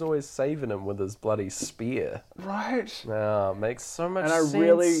why he's always saving him with his bloody spear. Right. Oh, makes so much sense.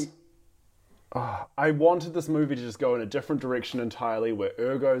 And I wanted this movie to just go in a different direction entirely, where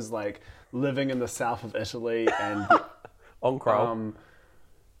Ergo's like living in the south of Italy and on Kroll.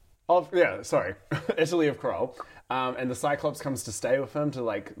 Italy of Kroll. And the Cyclops comes to stay with him to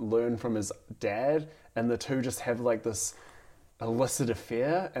like learn from his dad, and the two just have like this illicit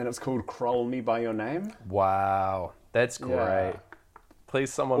affair, and it's called Kroll Me by Your Name. Wow, that's great. Yeah.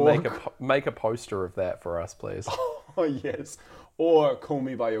 Please, someone make a poster of that for us, please. Oh yes, or Call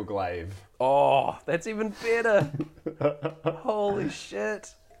Me by Your Glaive. Oh, that's even better. Holy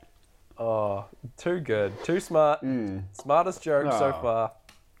shit. Oh, too good, too smart. Smartest joke so far.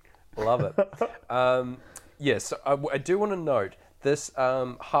 Love it. Yes, so I do want to note this.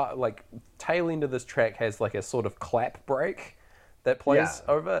 Like tail end of this track has like a sort of clap break that plays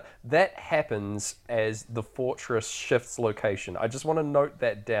over. That happens as the fortress shifts location. I just want to note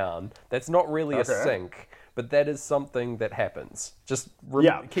that down. That's not really a sync, but that is something that happens. Just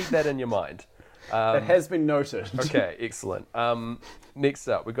keep that in your mind. It has been noted. Okay, excellent. Next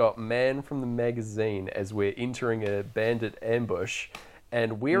up, we got Man from the Magazine as we're entering a bandit ambush.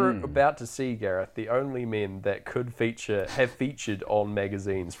 And we're about to see, Gareth, the only men that could have featured on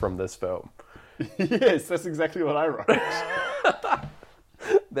magazines from this film. Yes, that's exactly what I wrote.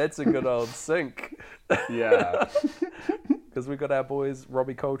 That's a good old sync. Yeah. Because we got our boys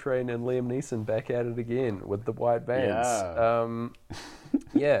Robbie Coltrane and Liam Neeson back at it again with the white bands.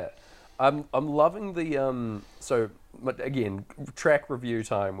 Yeah. I'm loving the so again, track review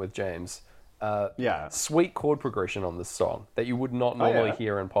time with James. Sweet chord progression on this song that you would not normally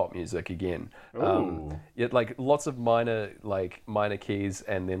hear in pop music again. Like lots of minor keys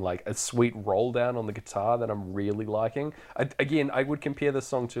and then like a sweet roll down on the guitar that I'm really liking. I would compare this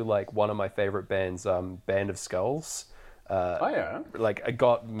song to like one of my favorite bands, Band of Skulls. Like I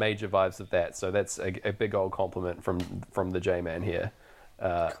got major vibes of that, so that's a big old compliment from the J-Man here.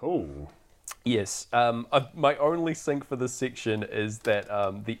 Cool. Yes. My only sync for this section is that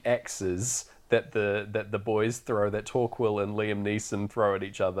the axes that the boys throw, that Torquil and Liam Neeson throw at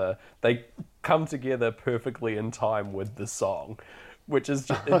each other, they come together perfectly in time with the song, which is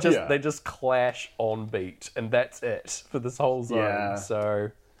they just clash on beat, and that's it for this whole zone. Yeah.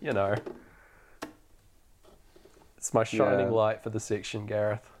 So it's my shining light for the section,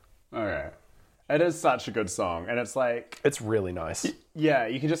 Gareth. Okay. It is such a good song, and it's like... It's really nice. Yeah,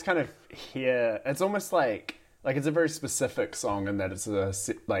 you can just kind of hear... It's almost like it's a very specific song in that it's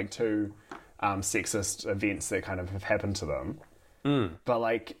two sexist events that kind of have happened to them. But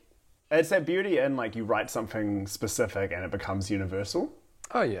like, it's that beauty in like you write something specific and it becomes universal.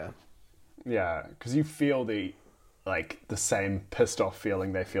 Oh yeah. Yeah, because you feel the same pissed off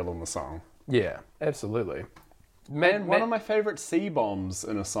feeling they feel in the song. Yeah, absolutely. One of my favorite C-bombs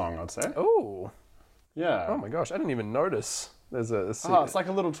in a song, I'd say. Oh. Yeah. Oh my gosh, I didn't even notice. There's a C. Oh, it's like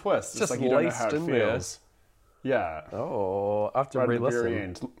a little twist. Just like you don't know how it feels. There. Yeah. Oh, I have to re-listen. At the very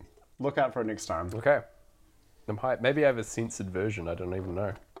end. Look out for it next time. Okay. I'm hyped. Maybe I have a censored version. I don't even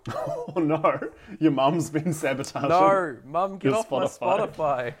know. Oh no. Your mum's been sabotaging. No, Mum, get off my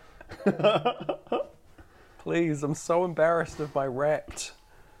Spotify. Please, I'm so embarrassed of my Wrapped.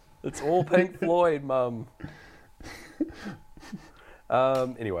 It's all Pink Floyd, Mum.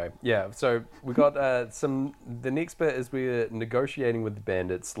 Anyway, yeah, so we got the next bit is we're negotiating with the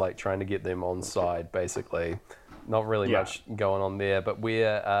bandits, like trying to get them on side, basically. Not really much going on there, but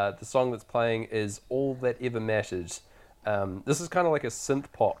the song that's playing is All That Ever Matters, This is kind of like a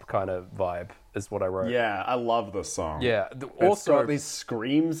synth pop kind of vibe, is what I wrote. Yeah, I love this song. Yeah. It's Also, got these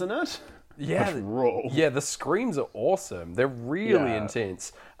screams in it. yeah, Which rule. yeah, the screams are awesome. They're really Yeah.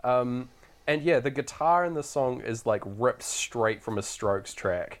 intense. And yeah, the guitar in the song is like ripped straight from a Strokes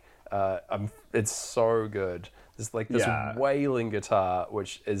track. It's so good. There's like this Yeah. wailing guitar,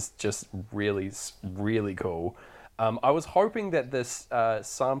 which is just really, really cool. I was hoping that this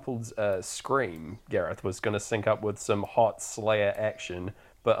sampled scream, Gareth, was going to sync up with some hot Slayer action,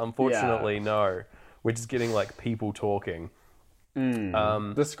 but unfortunately, no. We're just getting like people talking.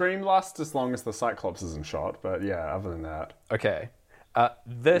 The scream lasts as long as the Cyclops isn't shot, but yeah, other than that. Okay.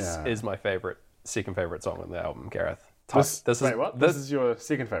 This Yeah. is my second favorite song on the album, Gareth. Wait, what? This is your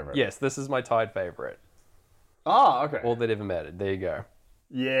second favorite? Yes, this is my tied favorite. Oh, okay. All that ever mattered. There you go.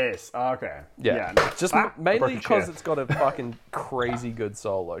 Yes, okay. Yeah. nice. Just I mainly broke a because chair. it's got a fucking crazy good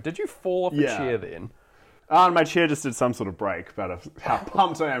solo. Did you fall off a Yeah. chair then? And my chair just did some sort of break, but of how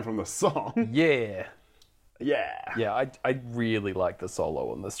pumped I am from the song. Yeah. Yeah. Yeah, I really like the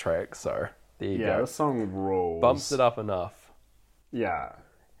solo on this track, so there you Yeah, go. the song rules. Bumps it up enough. Yeah.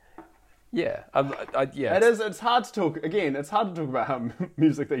 Yeah. Yeah. It is, it's hard to talk, again, it's hard to talk about how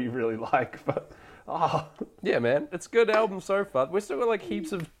music that you really like, but, Yeah, man. It's a good album so far. We've still got like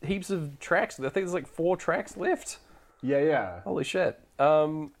heaps of tracks. I think there's like 4 tracks left. yeah. Holy shit.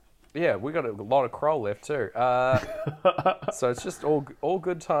 Yeah, we got a lot of Kroll left too. So it's just all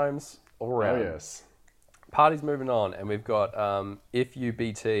good times all Oh, around. yes. Party's moving on, and we've got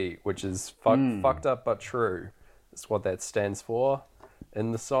FUBT, which is fucked up but true. That's what that stands for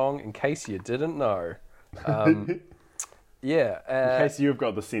in the song, in case you didn't know. Yeah. In case you've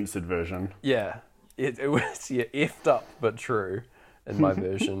got the censored version. Yeah. It was effed up but true in my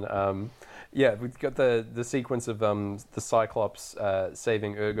version. Yeah, we've got the sequence of the Cyclops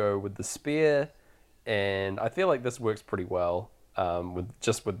saving Ergo with the spear, and I feel like this works pretty well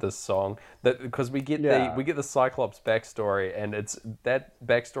with this song, that because we get the Cyclops backstory, and that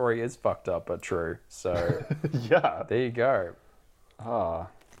backstory is fucked up but true. So Yeah. there you go. Ah.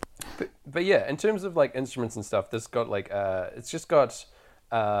 But yeah, in terms of like instruments and stuff, this got like it's just got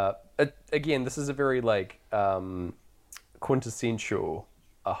again, this is a very like quintessential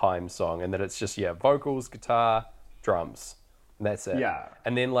Haim song, and that it's just vocals, guitar, drums, and that's it. Yeah.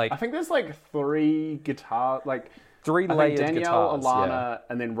 And then like I think there's like 3 guitar, like... three I think layered Danielle, guitars. Alana,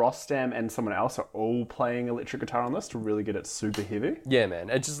 and then Rostam and someone else are all playing electric guitar on this to really get it super heavy. Yeah, man.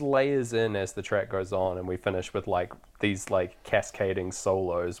 It just layers in as the track goes on, and we finish with like these like cascading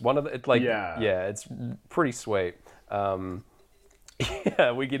solos. One of the, it like it's pretty sweet. Yeah,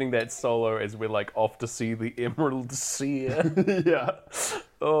 we're getting that solo as we're like off to see the Emerald Seer. Yeah.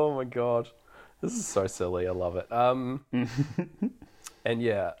 Oh my god, this is so silly. I love it. And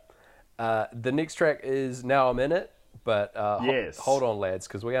yeah, the next track is Now I'm in It. But Yes. hold on, lads,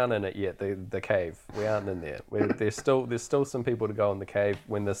 because we aren't in it yet. The cave, we aren't in there. There's still some people to go in the cave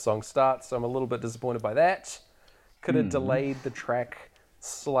when this song starts. So I'm a little bit disappointed by that. Could have delayed the track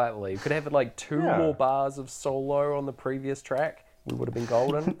slightly. Could have had like 2 more bars of solo on the previous track. We would have been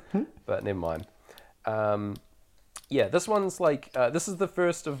golden. But never mind. Yeah, this one's like this is the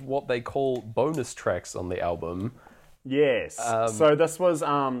first of what they call bonus tracks on the album. Yes. So this was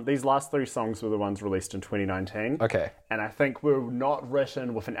these last 3 songs were the ones released in 2019. Okay. And I think were not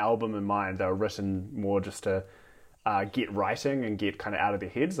written with an album in mind. They were written more just to get writing and get kind of out of their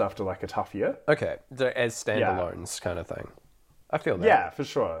heads after like a tough year. Okay, so as standalones kind of thing. I feel that. Yeah, for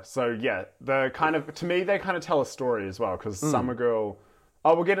sure. So yeah, the kind of, to me, they kind of tell a story as well, because Summer Girl,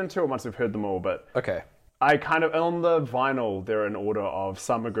 we'll get into it once we've heard them all, but Okay. I kind of, on the vinyl, they're in order of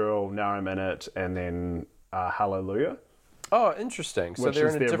Summer Girl, Now I'm in It, and then Hallelujah, Oh, interesting. So which they're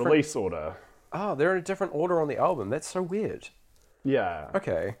is in a their different release order. Oh, they're in a different order on the album. That's so weird. Yeah.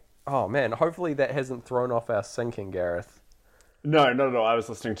 Okay. Oh man, hopefully that hasn't thrown off our syncing, Gareth. No. I was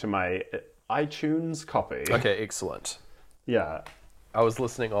listening to my iTunes copy. Okay, excellent. Yeah. I was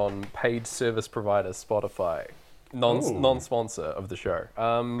listening on paid service provider Spotify, non-sponsor of the show.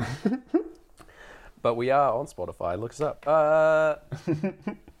 But we are on Spotify. Look us up.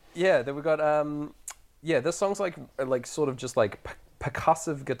 Yeah, then we got this song's like sort of just like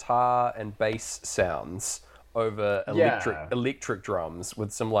percussive guitar and bass sounds over electric drums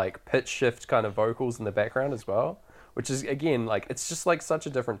with some like pitch shift kind of vocals in the background as well, which is again like it's just like such a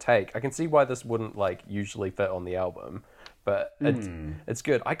different take. I can see why this wouldn't like usually fit on the album, but it's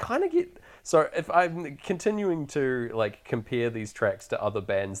good. I kind of get, so if I'm continuing to like compare these tracks to other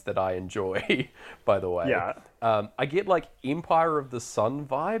bands that I enjoy, by the way, I get like Empire of the Sun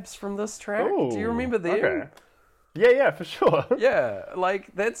vibes from this track. Do you remember them? Okay. Yeah, for sure. Yeah,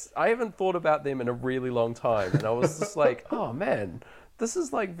 like I haven't thought about them in a really long time, and I was just like, oh man, this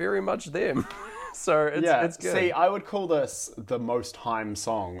is like very much them. So it's good. See, I would call this the most Haim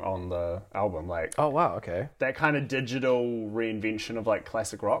song on the album. Like, Oh wow, okay. that kind of digital reinvention of like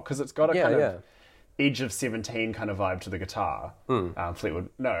classic rock, because it's got a kind of Edge of 17 kind of vibe to the guitar.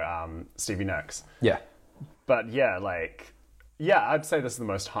 Stevie Nicks. Yeah. But yeah, like, I'd say this is the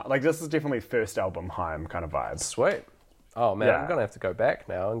most like, this is definitely first album Haim kind of vibe. Sweet. Oh man, Yeah. I'm gonna have to go back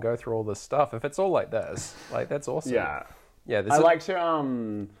now and go through all this stuff. If it's all like this, like that's awesome. Yeah. Yeah. I like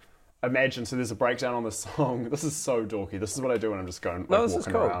to imagine, so there's a breakdown on this song. This is so dorky. This is what I do when I'm just going, like, No, this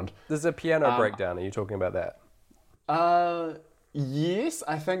walking is cool. around. There's a piano breakdown. Are you talking about that? Yes,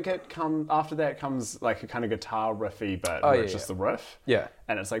 I think after that comes like a kind of guitar riffy bit where it's just the riff. Yeah.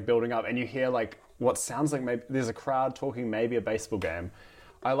 And it's like building up, and you hear like what sounds like maybe there's a crowd talking, maybe a baseball game.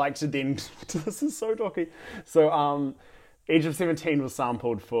 I like to then, this is so dorky. So, Age of 17 was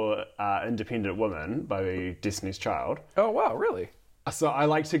sampled for Independent Woman by Destiny's Child. Oh wow, really? So I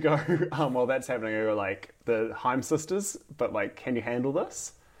like to go, while that's happening, I go like, the Haim sisters, but like, can you handle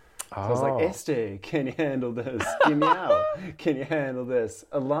this? So I was like, Esther, can you handle this? Danielle, can you handle this?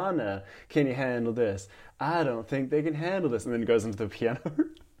 Alana, can you handle this? I don't think they can handle this. And then it goes into the piano.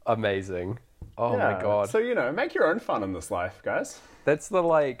 Amazing. Oh my god. So, make your own fun in this life, guys. That's the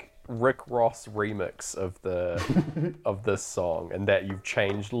like Rick Ross remix of the of this song, and that you've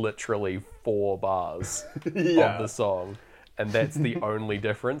changed literally 4 bars of the song, and that's the only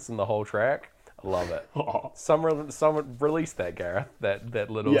difference in the whole track. I love it. Someone release that, Gareth. That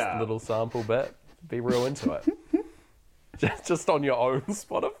little sample bit. Be real into it. just on your own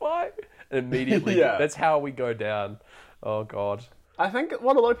Spotify. Immediately. That's how we go down. Oh god. I think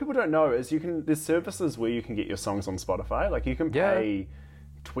what a lot of people don't know is there's services where you can get your songs on Spotify. Like, you can pay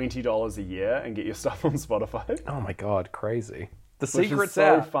 $20 a year and get your stuff on Spotify. Oh my god, crazy. The Which secret's is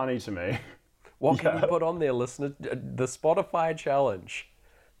so out. funny to me. What can you put on there, listener? The Spotify challenge.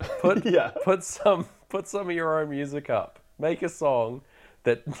 Put some of your own music up. Make a song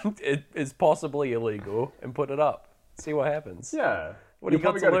that is possibly illegal and put it up. See what happens. Yeah. What do you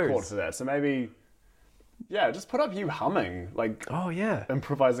got probably to go lose? to court for that. So maybe, just put up you humming, like, Oh yeah.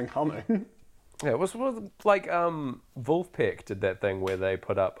 improvising humming. Yeah, it was like Wolfpack did that thing where they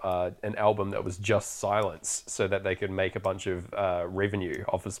put up an album that was just silence so that they could make a bunch of revenue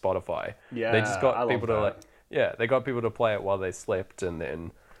off of Spotify. Yeah, they just got I people love to that. they got people to play it while they slept, and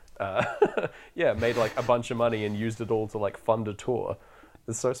then made like a bunch of money and used it all to like fund a tour.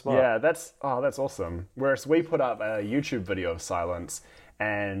 It's so smart. Yeah, that's awesome. Whereas we put up a YouTube video of silence,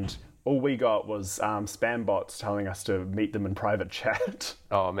 and all we got was spam bots telling us to meet them in private chat.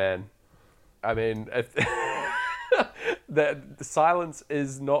 Oh man, I mean, if the silence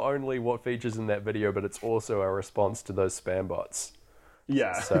is not only what features in that video, but it's also a response to those spam bots.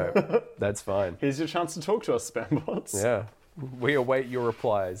 Yeah. So that's fine. Here's your chance to talk to us, spam bots. Yeah. We await your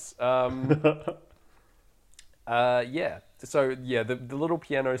replies. So the little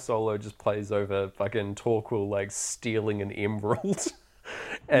piano solo just plays over fucking Torquil like stealing an emerald.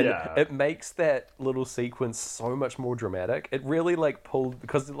 And it makes that little sequence so much more dramatic. It really like pulled,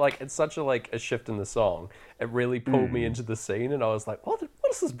 because like it's such a like a shift in the song. It really pulled me into the scene, and I was like, what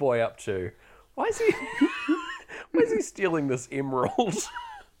is this boy up to? Why is he stealing this emerald?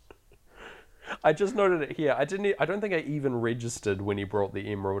 I just noted it here. I don't think I even registered when he brought the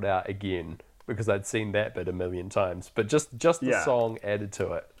emerald out again, because I'd seen that bit a million times. But just the song added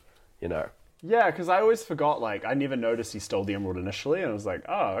to it, Yeah, because I always forgot, like, I never noticed he stole the emerald initially, and I was like,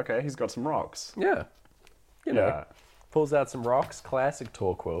 oh, okay, he's got some rocks. Yeah. Pulls out some rocks. Classic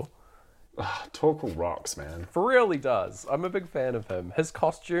Torquil. Torquil rocks, man. For real, he does. I'm a big fan of him. His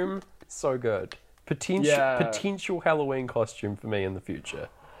costume, so good. Potential Halloween costume for me in the future.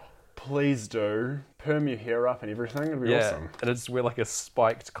 Please do. Perm your hair up and everything. It'd be awesome. And I just wear like a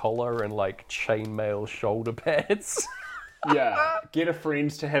spiked collar and like chainmail shoulder pads. Yeah. Get a friend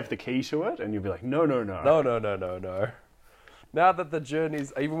to have the key to it, and you'll be like, no. No. Now that the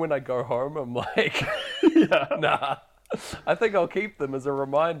journey's, even when I go home, I'm like, nah. I think I'll keep them as a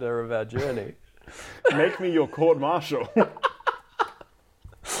reminder of our journey. Make me your court martial.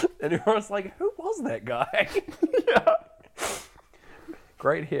 And everyone's like, who was that guy? Yeah.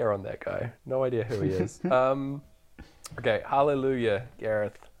 Great hair on that guy. No idea who he is. Okay, Hallelujah,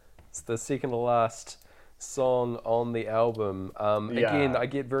 Gareth. It's the second to last song on the album. Again, I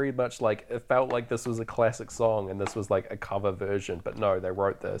get very much like, it felt like this was a classic song and this was like a cover version, but no, they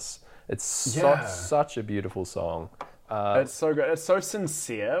wrote this. It's such a beautiful song. It's so good. It's so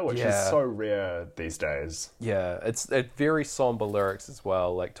sincere, which is so rare these days. Yeah, it's very somber lyrics as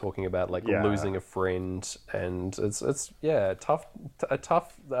well, like talking about like losing a friend, and it's a tough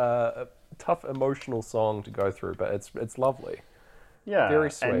emotional song to go through, but it's lovely. Yeah, very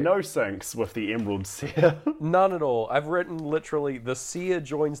sweet. And no syncs with the Emerald Seer. None at all. I've written literally the seer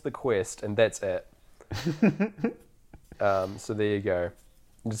joins the quest, and that's it. So there you go.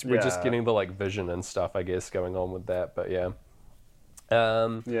 We're just getting the like vision and stuff, I guess, going on with that. But yeah.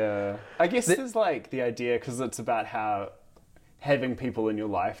 Yeah. I guess there's like the idea, because it's about how having people in your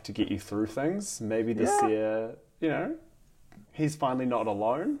life to get you through things. Maybe the seer, he's finally not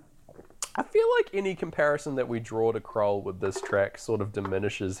alone. I feel like any comparison that we draw to Kroll with this track sort of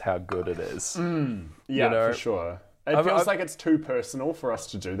diminishes how good it is. Yeah, for sure. It feels like it's too personal for us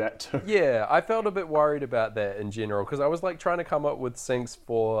to do that too. Yeah, I felt a bit worried about that in general, because I was like trying to come up with syncs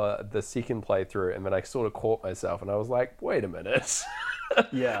for the second playthrough, and then I sort of caught myself, and I was like, wait a minute.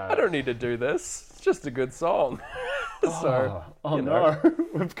 Yeah. I don't need to do this. It's just a good song. No.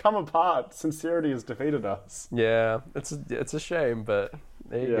 We've come apart. Sincerity has defeated us. Yeah, it's a shame, but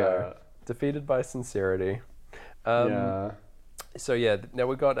there you go. Defeated by sincerity. So yeah, now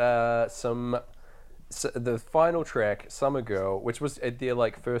we got the final track, Summer Girl, which was their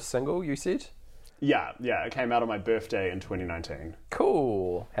like first single, you said? Yeah, it came out on my birthday in 2019.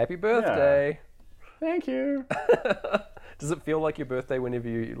 Cool. Happy birthday. Yeah. Thank you. Does it feel like your birthday whenever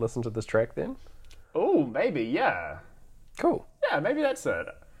you listen to this track then? Oh, maybe, yeah. Cool. Yeah, maybe that's it.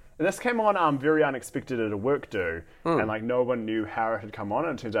 This came on very unexpected at a work do, and like no one knew how it had come on,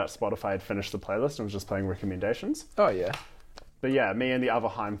 and it turns out Spotify had finished the playlist and was just playing recommendations. Oh, yeah. But yeah, me and the other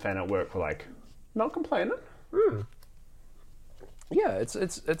Haim fan at work were like, not complaining. Yeah,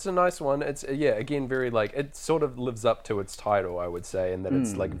 it's a nice one. It's again very like, it sort of lives up to its title, I would say, and that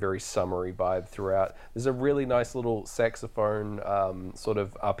it's like very summery vibe throughout. There's a really nice little saxophone sort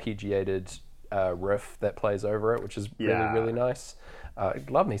of arpeggiated riff that plays over it, which is really nice.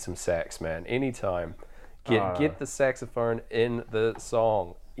 Love me some sax, man. Anytime. Get the saxophone in the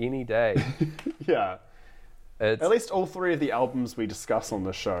song any day. Yeah. At least all three of the albums we discuss on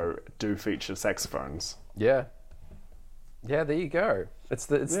the show do feature saxophones. Yeah. Yeah, there you go.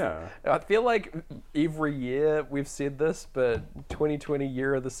 I feel like every year we've said this, but 2020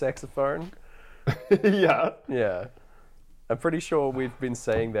 year of the saxophone. Yeah. Yeah. I'm pretty sure we've been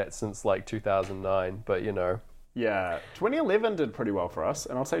saying that since like 2009, but Yeah. 2011 did pretty well for us,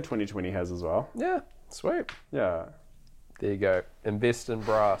 and I'll say 2020 has as well. Yeah. Sweet. Yeah. There you go. Invest in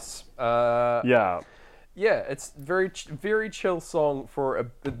brass. Yeah. Yeah, it's very chill song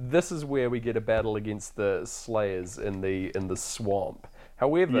this is where we get a battle against the Slayers in the swamp.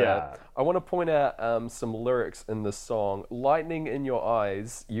 However, I want to point out some lyrics in this song. Lightning in your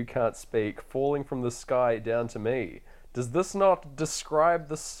eyes, you can't speak, falling from the sky down to me. Does this not describe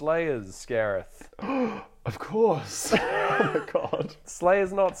the Slayers, Gareth? Of course. Oh my god.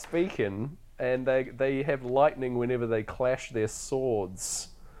 Slayers not speaking, and they have lightning whenever they clash their swords.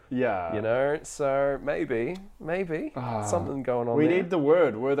 Yeah. So maybe something going on we there. need the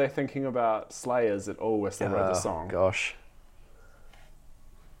word. Were they thinking about Slayers at all when they wrote the song? Gosh.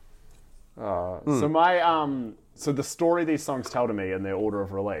 So the story these songs tell to me in their order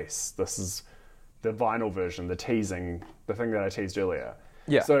of release, this is the vinyl version, the thing that I teased earlier.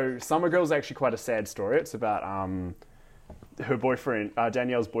 Yeah. So Summer Girl's actually quite a sad story. It's about her boyfriend,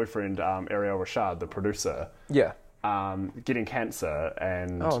 Danielle's boyfriend, Ariel Rashad, the producer. Yeah. Getting cancer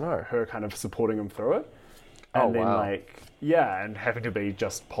and Oh, no. her kind of supporting him through it. And then wow. and having to be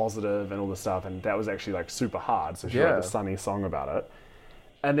just positive and all this stuff. And that was actually like super hard. So she wrote a sunny song about it.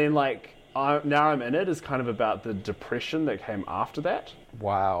 And then Now I'm In It is kind of about the depression that came after that.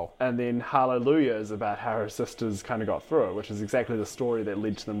 Wow. And then Hallelujah is about how her sisters kind of got through it, which is exactly the story that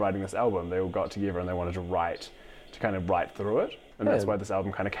led to them writing this album. They all got together and they wanted to write through it. And that's why this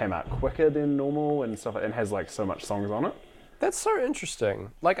album kind of came out quicker than normal and stuff, and has like so much songs on it. That's so interesting.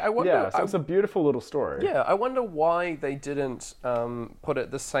 Like, I wonder... Yeah, so it's a beautiful little story. Yeah, I wonder why they didn't put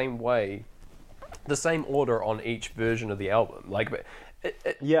it the same way, the same order on each version of the album. Like,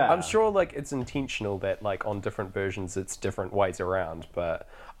 I'm sure like it's intentional that like on different versions it's different ways around, but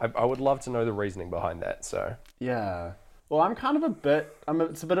I would love to know the reasoning behind that. So yeah. Well, I'm kind of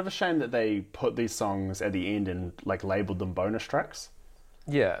it's a bit of a shame that they put these songs at the end and like labeled them bonus tracks.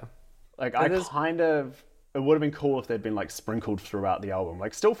 Yeah. Like it would have been cool if they'd been like sprinkled throughout the album.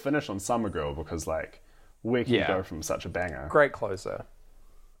 Like still finish on Summer Girl, because like where can you go from such a banger? Great closer.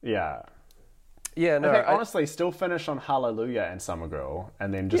 Yeah. Yeah, no. Okay, honestly, still finish on Hallelujah and Summer Girl,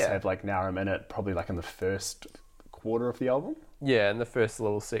 and then just have like Now I'm In It probably like in the first quarter of the album. Yeah, in the first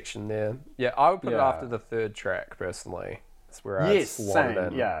little section there. Yeah, I would put it Yeah. after the third track, personally. That's where I'd Yes, slot it same.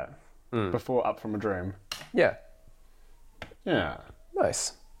 in. Yeah, before Up From a Dream. Yeah. Yeah.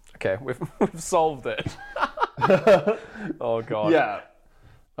 Nice. Okay, we've solved it. Oh, God. Yeah.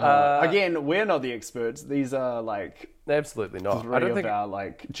 Again, we're not the experts. These are like Absolutely not. I three don't of think... our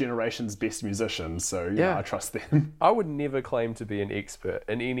like generation's best musicians, so you Yeah. know, I trust them. I would never claim to be an expert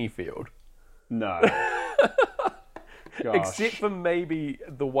in any field. No. Gosh. Except for maybe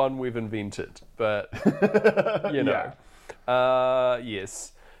the one we've invented. But, you know.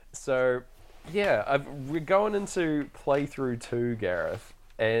 Yes. So, yeah, we're going into playthrough 2, Gareth.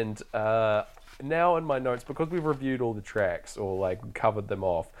 And now in my notes, because we've reviewed all the tracks or like covered them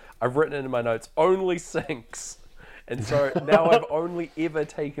off, I've written in my notes only syncs. And so now I've only ever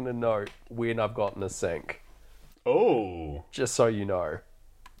taken a note when I've gotten a sync. Oh. Just so you know.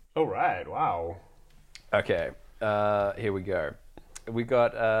 All right. Wow. Okay. Here we go. We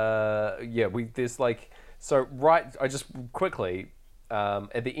got there's like, so right, I just quickly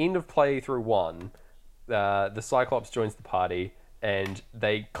at the end of playthrough 1, the Cyclops joins the party and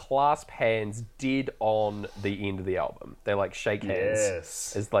they clasp hands dead on the end of the album. They like shake hands.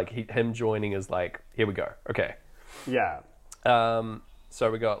 Yes. It's like him joining is like, here we go. Okay. Yeah.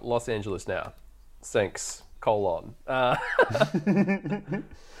 So we got Los Angeles now. Sinks, colon. I've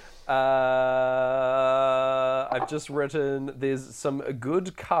just written, there's some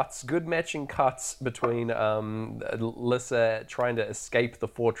good matching cuts between Lissa trying to escape the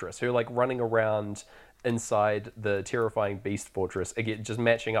fortress, her like running around inside the terrifying beast fortress, again, just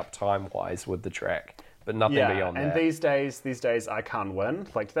matching up time-wise with the track, but nothing beyond that. And these days I can't win.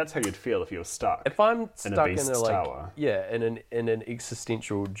 Like, that's how you'd feel if you were stuck. If I'm stuck in beast's a like tower. in an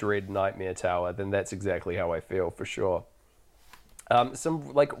existential dread nightmare tower, then that's exactly how I feel for sure.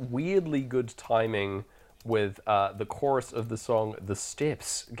 Some like weirdly good timing with the chorus of the song "The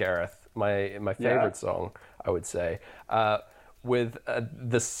Steps," Gareth, my favorite song, I would say, with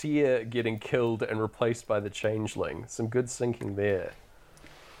the seer getting killed and replaced by the changeling. Some good syncing there.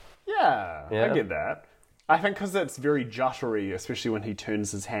 Yeah, Yeah? I get that. I think because it's very juttery, especially when he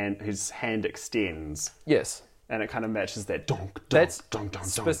turns his hand extends, Yes. and it kind of matches that donk, donk, That's donk, donk, donk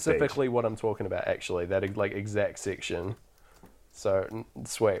specifically what I'm talking about, actually. That like exact section. So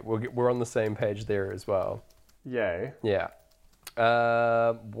sweet, we're on the same page there as well. beat. Yay. Yeah.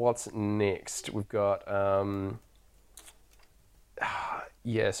 What's next? We've got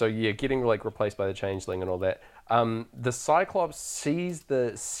getting like replaced by the changeling and all that. The Cyclops sees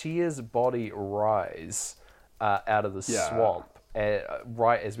the seer's body rise out of the swamp.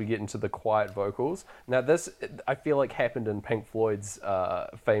 Right as we get into the quiet vocals. Now this, I feel like, happened in Pink Floyd's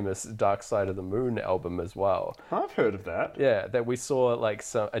famous Dark Side of the Moon album as well. I've heard of that. Yeah, that we saw like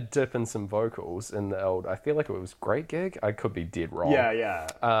a dip in some vocals in the old, I feel like it was Great Gig. I could be dead wrong. Yeah.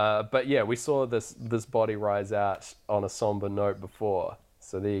 But yeah, we saw this body rise out on a somber note before.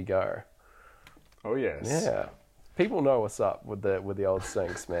 So there you go. Oh yes. Yeah. People know what's up with the old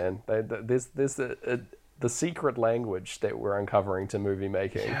syncs, man. There's the secret language that we're uncovering to movie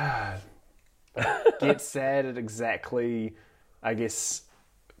making. Yeah. Get sad at exactly, I guess,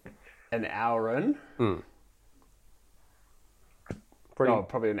 an hour in.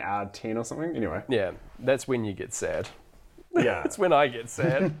 Probably an hour 10 or something. Anyway. Yeah, that's when you get sad. Yeah. That's when I get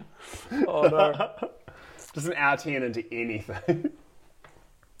sad. Oh no. Just an hour 10 into anything.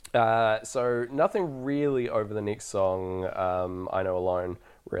 So nothing really over the next song, I Know Alone.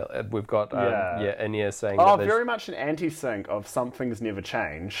 Really, we've got Anya saying that very much an anti-sync of some things never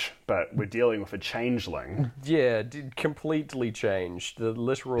change, but we're dealing with a changeling. Yeah, completely changed. The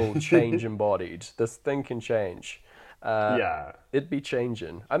literal change embodied. This thing can change. It'd be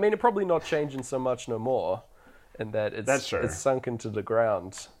changing. I mean, it probably not changing so much no more, in that That's true. it's sunk into the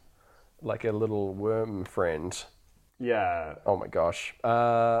ground like a little worm friend. Yeah. Oh my gosh.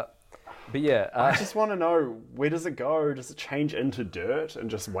 But yeah, I just want to know, where does it go? Does it change into dirt and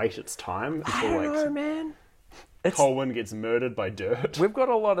just wait its time I until don't know, man. Colwyn gets murdered by dirt? We've got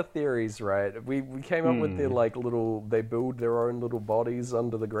a lot of theories, right? We came up with their like little, they build their own little bodies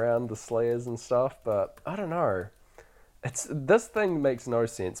under the ground, the Slayers and stuff, but I don't know. This thing makes no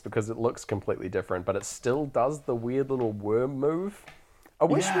sense because it looks completely different, but it still does the weird little worm move. I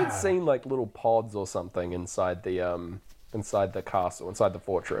wish we'd seen like little pods or something inside the castle, inside the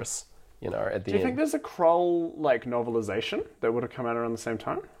fortress. You know, at the end. Do you think there's a Krull like novelization that would have come out around the same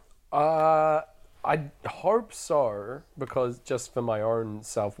time? I hope so, because just for my own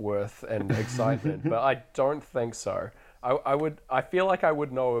self-worth and excitement, but I don't think so. I feel like I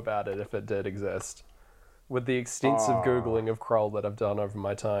would know about it if it did exist, with the extensive Googling of Krull that I've done over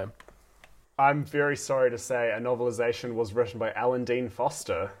my time. I'm very sorry to say a novelization was written by Alan Dean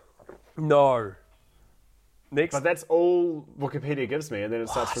Foster. No. Next. But that's all Wikipedia gives me, and then it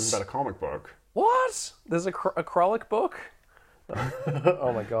starts talking about a comic book. What? There's a Krollick book?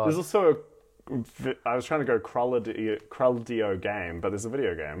 Oh my god. There's also I was trying to go Kruldio game, but there's a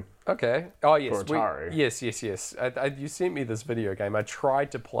video game. Okay. Oh, yes. For Atari. Yes. You sent me this video game. I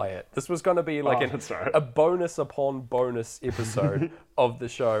tried to play it. This was going to be like a bonus upon bonus episode of the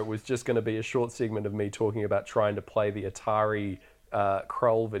show. Was just going to be a short segment of me talking about trying to play the Atari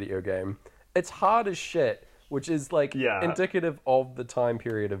Krull video game. It's hard as shit, which is like indicative of the time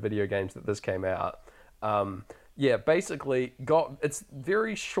period of video games that this came out. Basically it's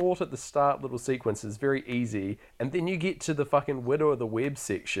very short at the start, little sequences, very easy, and then you get to the fucking Widow of the Web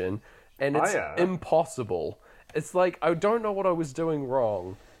section, and it's impossible. It's like, I don't know what I was doing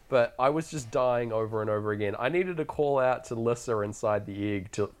wrong, but I was just dying over and over again. I needed to call out to Lissa inside the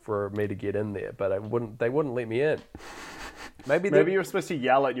egg for me to get in there, but they wouldn't let me in. Maybe you were supposed to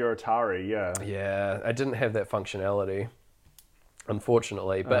yell at your Atari, Yeah, I didn't have that functionality,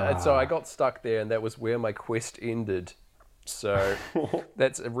 unfortunately. But so I got stuck there, and that was where my quest ended. So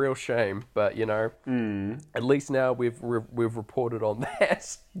that's a real shame. But at least now we've reported on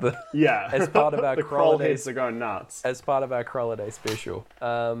that. As part of our the Krull heads are going nuts. As part of our Krulliday special.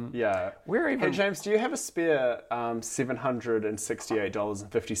 Hey James, do you have a spare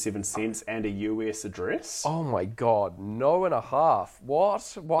 $768.57 and a US address? Oh my god, no and a half.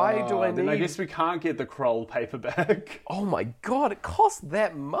 What? Why do I need? Then I guess we can't get the Krull paperback. Oh my god, it costs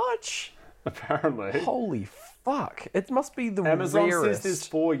that much. Apparently. Holy fuck! It must be the Amazon rarest. says there's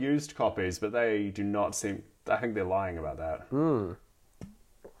 4 used copies, but they do not seem. I think they're lying about that.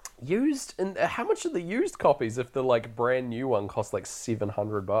 Used, and how much are the used copies if the brand new one costs like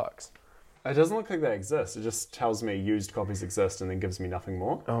 $700? It doesn't look like they exist. It just tells me used copies exist and then gives me nothing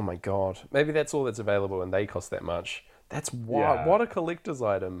more. Oh my god! Maybe that's all that's available, and they cost that much. That's wild. What a collector's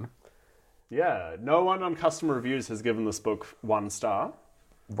item. Yeah, no one on customer reviews has given this book 1 star.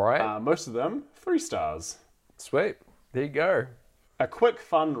 Right. Most of them 3 stars. Sweet. There you go. A quick,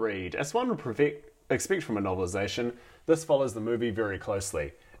 fun read. As one would expect from a novelization, this follows the movie very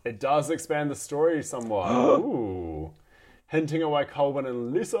closely. It does expand the story somewhat. Ooh. Hinting at why Colwyn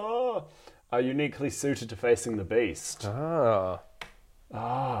and Lisa are uniquely suited to facing the beast.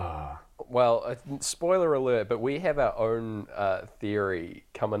 Well, spoiler alert, but we have our own theory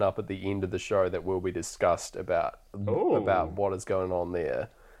coming up at the end of the show that will be discussed about what is going on there.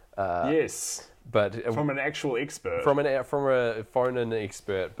 Yes. But from an actual expert. From a phone-in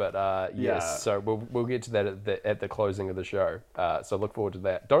expert, but yes. So we'll get to that at the closing of the show. So look forward to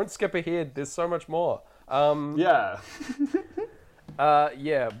that. Don't skip ahead. There's so much more. My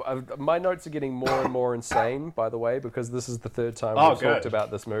notes are getting more and more insane, by the way, because this is the 3rd time we've talked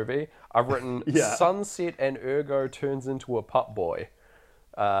about this movie. I've written Sunset and Ergo turns into a pup boy,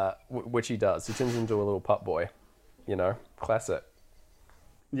 which he does. He turns into a little pup boy. Classic.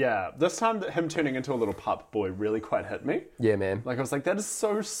 Yeah, this time him turning into a little pup boy really quite hit me. Yeah, man. I was like, that is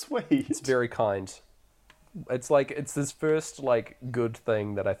so sweet. It's very kind. It's this first good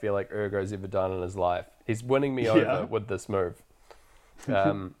thing that I feel like Ergo's ever done in his life. He's winning me over with this move.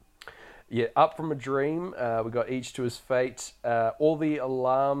 Up from a dream. We got each to his fate. All the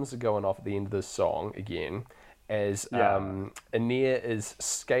alarms are going off at the end of this song again, as Aeneas is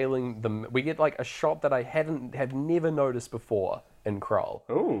scaling the. We get a shot that I have never noticed before in Krull.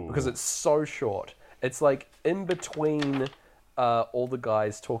 Ooh. Because it's so short. It's in between all the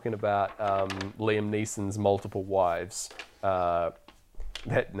guys talking about Liam Neeson's multiple wives. Canon.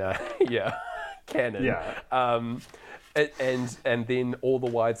 Yeah. And then all the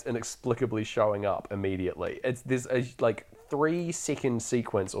wives inexplicably showing up immediately. There's a 3-second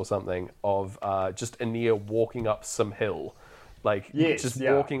sequence or something of just Aeneas walking up some hill.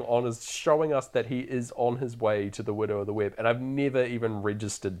 Walking on, showing us that he is on his way to the Widow of the Web. And I've never even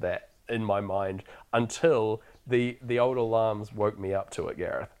registered that in my mind until the old alarms woke me up to it,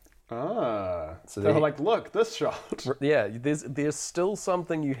 Gareth. So they were look, this shot. Yeah, there's still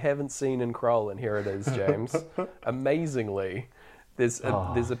something you haven't seen in Krull, and here it is, James. Amazingly, there's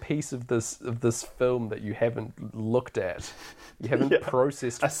a piece of this film that you haven't looked at. You haven't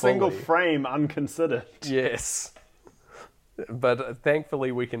processed a fully. single frame unconsidered. Yes. But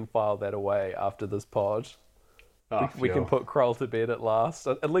thankfully we can file that away after this pod. We can put Krull to bed at last,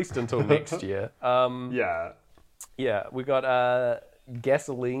 at least until next year. We got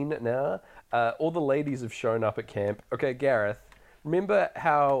gasoline now. All the ladies have shown up at camp. Okay, Gareth, remember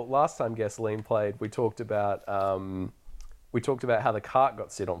how last time Gasoline played, we talked about how the cart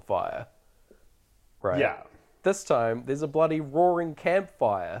got set on fire, right? Yeah. This time there's a bloody roaring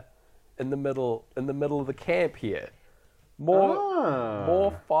campfire in the middle of the camp here.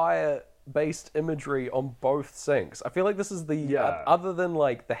 More fire-based imagery on both syncs. I feel like this is the other than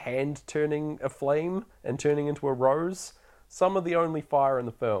like the hand turning a flame and turning into a rose, some of the only fire in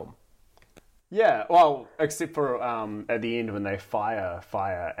the film. Yeah, well, except for at the end when they fire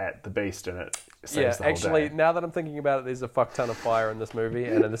at the beast and it saves the whole actually, day. now that I'm thinking about it, there's a fuck ton of fire in this movie,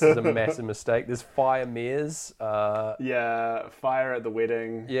 and this is a massive mistake. There's fire mirrors. Yeah, fire at the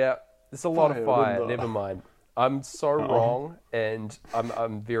wedding. Yeah, there's a lot of fire. Fire. Never mind. I'm so wrong, and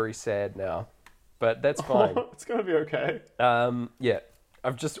I'm very sad now, but that's fine. It's gonna be okay. Yeah,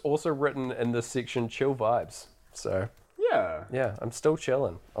 I've just also written in this section chill vibes. So yeah, I'm still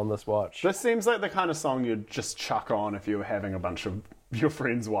chilling on this watch. This seems like the kind of song you'd just chuck on if you were having a bunch of your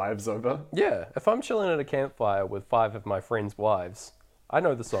friends' wives over. Yeah, if I'm chilling at a campfire with 5 of my friends' wives, I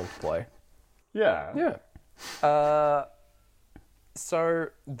know the song to play. Yeah. Yeah. So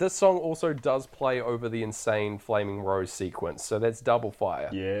this song also does play over the insane Flaming Rose sequence, so that's double fire.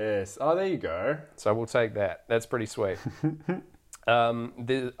 Yes. Oh, there you go. So we'll take that. That's pretty sweet.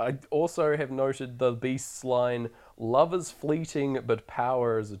 I also have noted the Beast's line, "Love is fleeting, but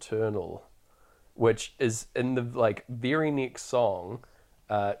power is eternal," which is in the very next song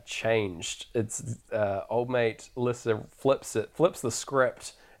changed. It's old mate Lissa flips the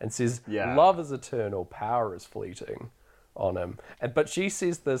script and says, "Love is eternal, power is fleeting," on him. But she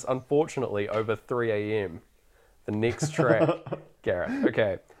says this, unfortunately, over 3 a.m. The next track, Gareth.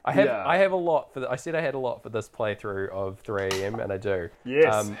 Okay, I have a lot for. I said I had a lot for this playthrough of 3 a.m. and I do.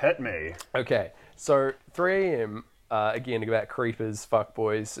 Yes, hit me. Okay, so 3 a.m. Again about creepers,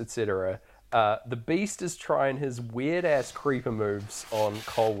 fuckboys, etc. The Beast is trying his weird ass creeper moves on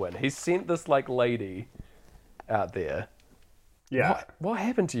Colwyn. He's sent this lady out there. Yeah. What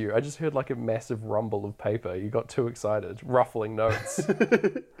happened to you? I just heard a massive rumble of paper. You got too excited, ruffling notes.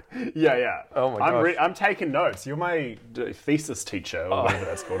 Yeah. Oh my gosh. I'm taking notes. You're my thesis teacher, or whatever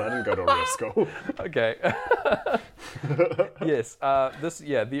that's called. I didn't go to a real school. Okay. Yes.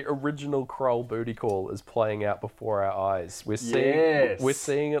 The original Kroll booty call is playing out before our eyes. We're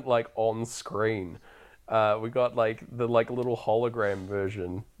seeing it on screen. We got the little hologram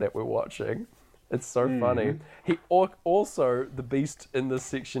version that we're watching. It's so funny. He also, the Beast in this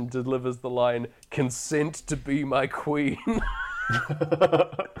section delivers the line, "Consent to be my queen."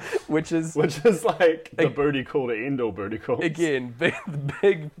 which is the booty call to end all booty calls. Again,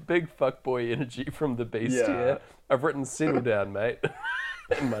 big fuckboy energy from the Beast here. I've written "settle down, mate"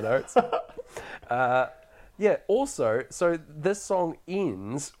 in my notes. Also, so this song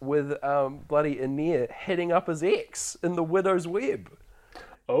ends with bloody Aeneas hitting up his ex in the widow's web.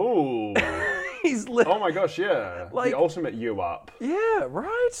 Oh. Oh my gosh, yeah. The ultimate you up. Yeah,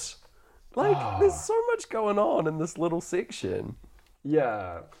 right? There's so much going on in this little section.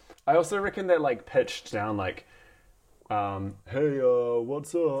 Yeah. I also reckon that pitched down hey,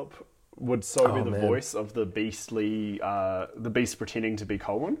 what's up? Would be the voice of the beastly, the Beast pretending to be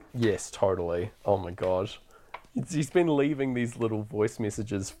Colwyn. Yes, totally. Oh my god. He's been leaving these little voice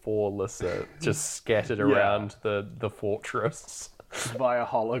messages for Lissa, just scattered around the fortress. Via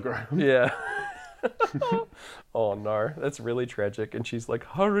hologram. Yeah. Oh no, that's really tragic. And she's like,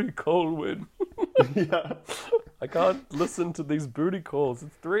 "Hurry, Colwyn." Yeah. I can't listen to these booty calls.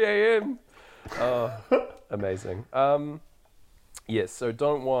 It's 3 a.m. Oh, amazing. Yes, so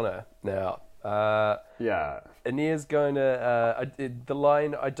don't wanna now. Aeneas going to the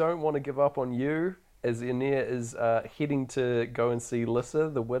line, "I don't want to give up on you," as Aeneas is heading to go and see Lissa,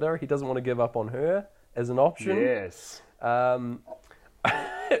 the widow. He doesn't want to give up on her as an option. Yes.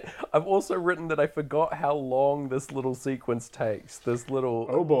 I've also written that I forgot how long this little sequence takes. This bit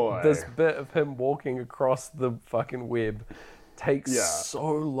of him walking across the fucking web takes so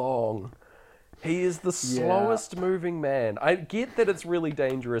long. He is the slowest moving man. I get that it's really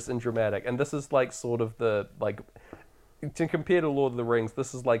dangerous and dramatic, and this is sort of the to compare to Lord of the Rings,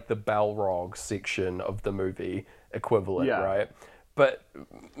 this is the Balrog section of the movie equivalent, right? But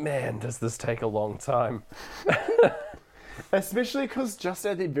man, does this take a long time. Especially because just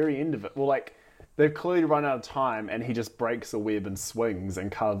at the very end of it, they've clearly run out of time, and he just breaks a web and swings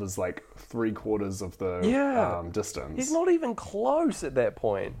and covers 3/4 of the distance. He's not even close at that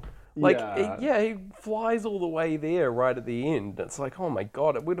point. He flies all the way there right at the end. It's oh my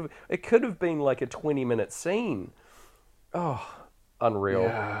god, it could have been a 20-minute scene. Oh, unreal.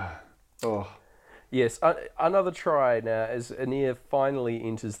 Yeah. Oh. Yes, another try now as Aeneas finally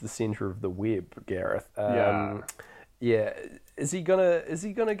enters the center of the web, Gareth. Yeah. Is he gonna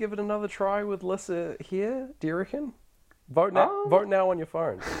give it another try with Lissa here? Do you reckon? Vote now. Vote now on your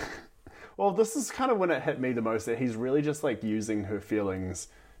phone. Well, this is kind of when it hit me the most that he's really just using her feelings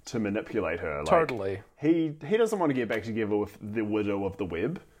to manipulate her. Like, Totally. He doesn't want to get back together with the widow of the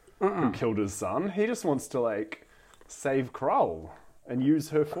web who killed his son. He just wants to, like, save Krull and use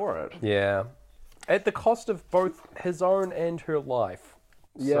her for it. Yeah. At the cost of both his own and her life.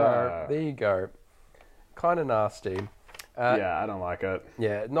 Yeah. So, there you go. Kind of nasty. Yeah, I don't like it.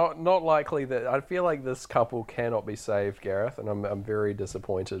 Yeah, not likely that... I feel like this couple cannot be saved, Gareth, and I'm very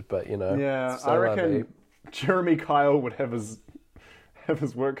disappointed, but, you know... Yeah, so I are reckon they. Jeremy Kyle would have his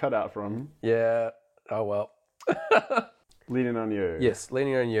work cut out for him. Yeah. Oh, well. Leaning on you. Yes,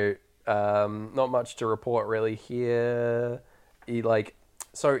 leaning on you. Not much to report, really, here.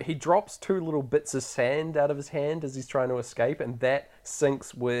 So he drops 2 little bits of sand out of his hand as he's trying to escape, and that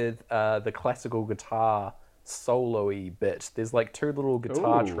syncs with the classical guitar solo-y bit. There's like 2 little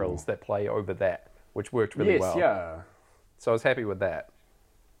guitar trills that play over that, which worked really well. Yeah. So I was happy with that.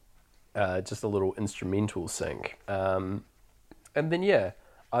 Just a little instrumental sync. And then, yeah,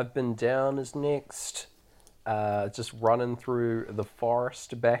 I've Been Down is next. Just running through the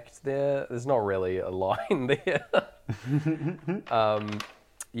forest back there. There's not really a line there.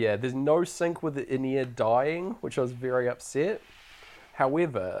 Yeah, there's no sync with the Inia dying, which I was very upset.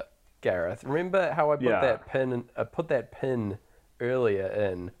 However, Gareth, remember how I put that pin earlier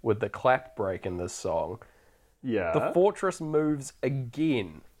in with the clap break in this song? Yeah. The fortress moves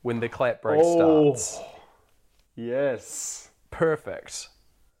again when the clap break starts. Yes. Perfect.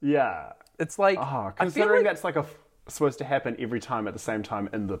 Yeah. It's like... considering that's like supposed to happen every time at the same time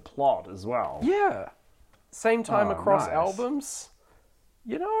in the plot as well. Yeah. Same time across nice. albums.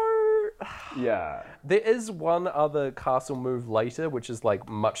 You know... Yeah. There is one other castle move later, which is like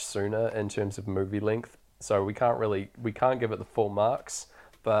much sooner in terms of movie length. So we can't give it the full marks.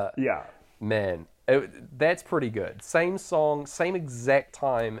 But Yeah. man, that's pretty good. Same song, same exact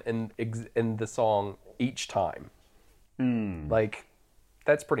time in the song each time. Like,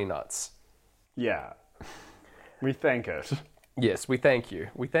 that's pretty nuts. Yeah. We thank it. Yes, we thank you.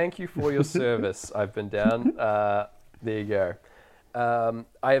 We thank you for your service. I've Been Down. There you go.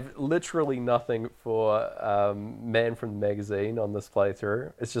 I have literally nothing for Man from the Magazine on this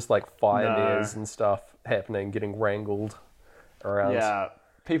playthrough. It's just like fire mares and stuff happening, getting wrangled around. Yeah.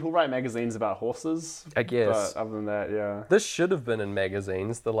 People write magazines about horses. I guess. But other than that, yeah. This should have been in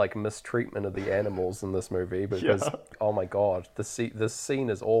magazines, the like mistreatment of the animals in this movie, because oh my god, this scene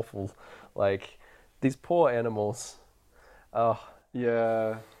is awful. Like, these poor animals. Oh.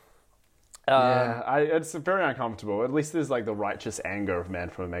 Yeah. It's very uncomfortable. At least there's like the righteous anger of Man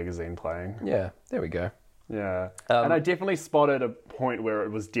from a Magazine playing. Yeah, there we go. Yeah. And I definitely spotted a point where it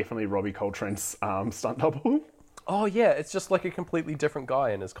was definitely Robbie Coltrane's stunt double. Oh yeah, it's just like a completely different guy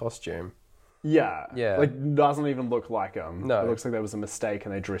in his costume. Yeah. Yeah. Like, doesn't even look like him. No. It looks like that was a mistake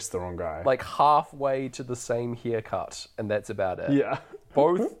and they dressed the wrong guy. Like halfway to the same haircut, and that's about it. Yeah.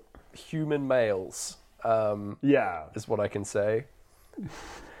 Both human males, Yeah. is what I can say.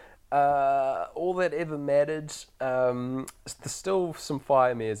 All that ever mattered. There's still some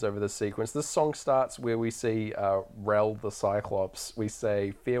fire mares over this sequence. This song starts where we see Rel the Cyclops. We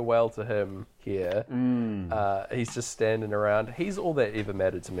say farewell to him here. He's just standing around. He's all that ever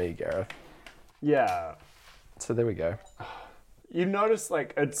mattered to me, Gareth. Yeah. So there we go. You notice,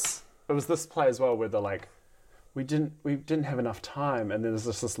 like, it was this play as well where they're like, we didn't have enough time, and then there's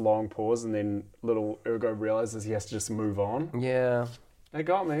just this long pause, and then little Ergo realizes he has to just move on. Yeah. They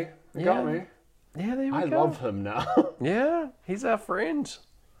got me. They got me. Yeah, there we I go. love him now. Yeah, he's our friend.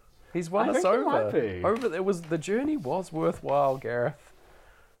 He's won I us think he over. might be. The journey was worthwhile, Gareth.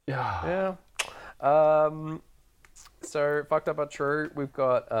 Yeah. Yeah. So fucked up but true. We've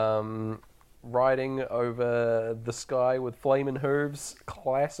got riding over the sky with flaming hooves.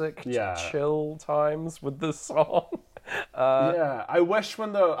 Classic chill times with this song. Yeah, I wish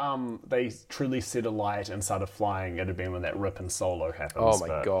when they truly set alight and started flying, it had been when that rip and solo happens. Oh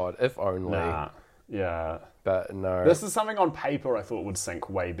my god, if only. Nah. Yeah. But no. This is something on paper I thought would sync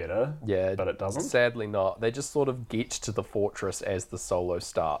way better. Yeah. But it doesn't. Sadly not. They just sort of get to the fortress as the solo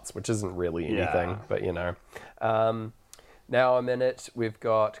starts, which isn't really anything, Yeah. but you know. Now I'm in it. We've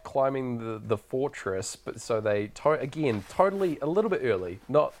got climbing the fortress, but so they totally a little bit early.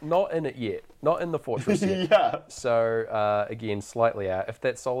 Not in it yet. Not in the fortress yet. Yeah. So again, slightly out. If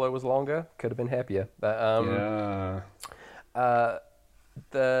that solo was longer, could have been happier. But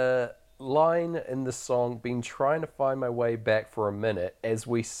the line in the song, been trying to find my way back for a minute, as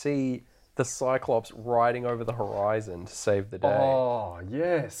we see the Cyclops riding over the horizon to save the day. Oh,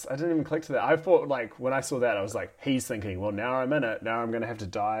 yes. I didn't even click to that. I thought, like, when I saw that, I was like, he's thinking, well, now I'm in it. Now I'm going to have to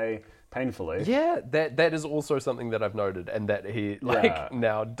die painfully. Yeah, that is also something that I've noted, and that he,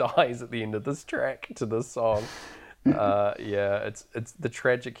 now dies at the end of this track to this song. Yeah, it's the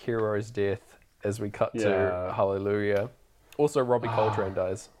tragic hero's death as we cut to Yeah. Hallelujah. Also, Robbie Coltrane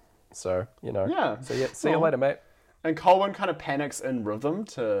dies. So, Yeah. So, yeah, see you Well, later, mate. And Colwyn kind of panics in rhythm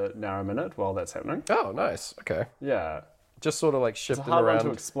to Now a Minute while that's happening. Oh, nice. Okay. Yeah. Just sort of like It's a shifting hard one around.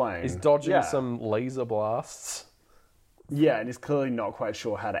 to explain. He's dodging Yeah. some laser blasts. Yeah, and he's clearly not quite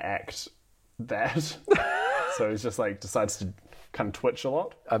sure how to act that. So he's just like decides to kind of twitch a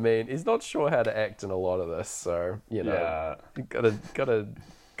lot. I mean, he's not sure how to act in a lot of this, so Yeah. you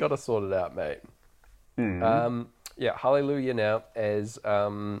gotta sort it out, mate. Yeah, Hallelujah now as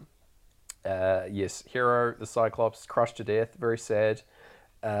yes, Hero the Cyclops crushed to death, very sad.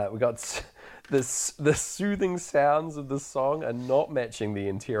 We got the soothing sounds of this song are not matching the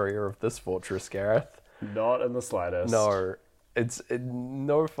interior of this fortress, Gareth. Not in the slightest. No, it's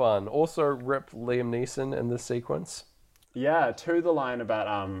no fun. Also, rip Liam Neeson in this sequence. Yeah, to the line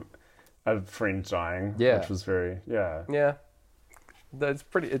about a friend dying. Yeah. Which was very Yeah, it's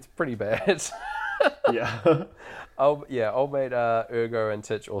pretty bad. Yeah. Old mate Ergo and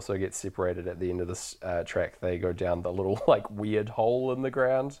Titch also get separated at the end of this track. They go down the little like weird hole in the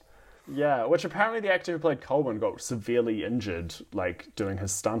ground. Yeah, which apparently the actor who played Colwyn got severely injured, like, doing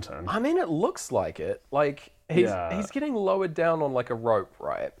his stunt in. I mean, it looks like it. Like he's getting lowered down on like a rope,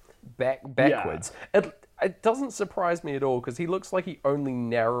 right? Backwards. It doesn't surprise me at all because he looks like he only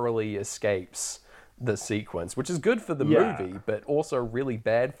narrowly escapes the sequence, which is good for the movie, but also really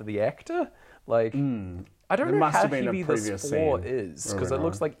bad for the actor. Like, I don't know must how have been a heavy this previous floor scene is because where it we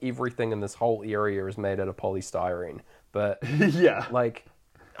looks like everything in this whole area is made out of polystyrene. But Yeah. like,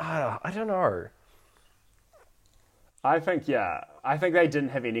 I don't know. I think they didn't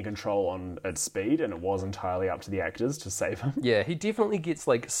have any control on its speed, and it was entirely up to the actors to save him. Yeah, he definitely gets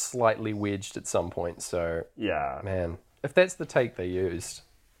like slightly wedged at some point. So Yeah. man, if that's the take they used,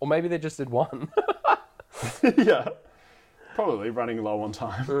 or maybe they just did one. Yeah. Probably running low on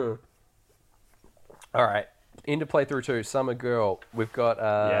time. All right, end of playthrough 2, Summer Girl. We've got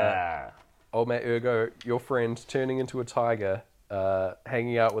Yeah. old mate Ergo, your friend, turning into a tiger,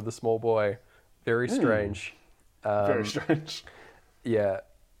 hanging out with a small boy. Very strange. Very strange. Yeah.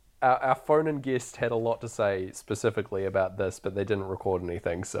 Our phone-in guest had a lot to say specifically about this, but they didn't record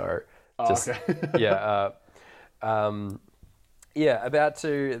anything, so just Okay. yeah. Yeah, about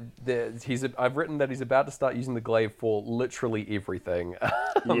to. I've written that he's about to start using the glaive for literally everything.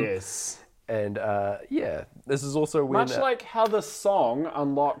 Yes. And yeah, this is also when Much like how the song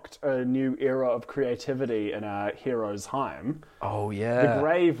unlocked a new era of creativity in our hero's Haim, oh yeah,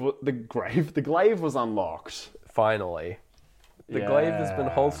 the glaive was unlocked. finally, the glaive has been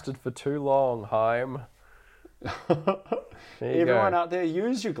holstered for too long. Haim. Everyone out there,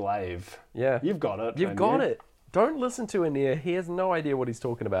 use your glaive. Yeah, You've got it. You've got it. Don't listen to Anir. He has no idea what he's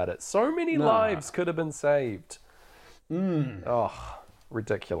talking about. It. So many lives could have been saved. Oh,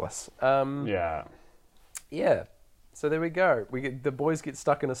 ridiculous. Yeah. Yeah. So there we go. The boys get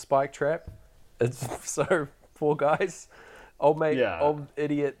stuck in a spike trap. It's so poor guys. Old mate, old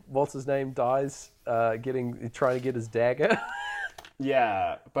idiot, what's his name, dies trying to get his dagger.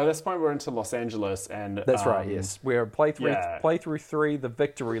 Yeah. By this point, we're into Los Angeles, and That's right. Yes, we're playthrough 3, the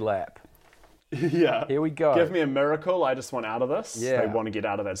victory lap. Yeah. Here we go. Give me a miracle. I just want out of this. Yeah. They want to get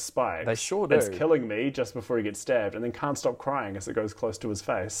out of that spike. They sure do. It's killing me just before he gets stabbed, and then can't stop crying as it goes close to his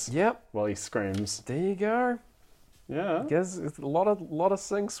face. Yep. While he screams. There you go. Yeah. Guess it's a lot of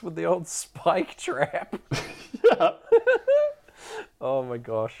syncs with the old spike trap. Yeah. Oh my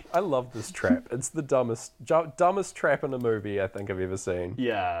gosh, I love this trap. It's the dumbest trap in a movie I think I've ever seen.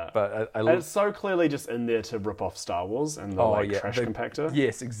 Yeah. But I And love. it's so clearly just in there to rip off Star Wars and the trash compactor.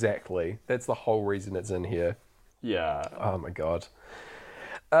 Yes, exactly. That's the whole reason it's in here. Yeah. Oh my god.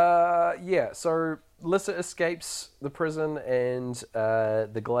 Yeah. So Lissa escapes the prison, and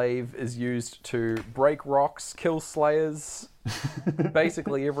the glaive is used to break rocks, kill slayers,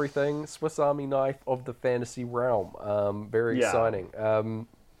 basically everything. Swiss Army knife of the fantasy realm. Very exciting. And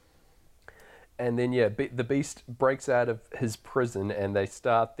then the beast breaks out of his prison, and they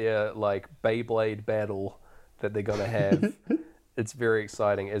start their like Beyblade battle that they're gonna have. It's very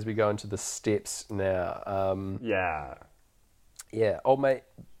exciting as we go into the steps now. Yeah, old mate.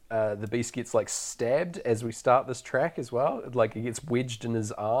 The beast gets like stabbed as we start this track as well. Like it gets wedged in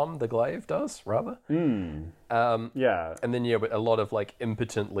his arm. The glaive does rather. Yeah. And then a lot of like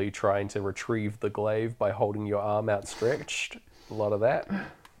impotently trying to retrieve the glaive by holding your arm outstretched. A lot of that.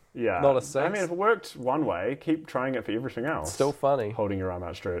 Yeah. Not a sense. I mean, if it worked one way, keep trying it for everything else. Still funny. Holding your arm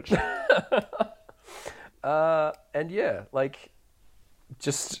outstretched. And yeah, like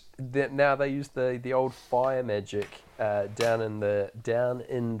just that now they use the old fire magic down in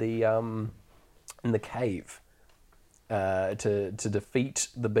the cave. to defeat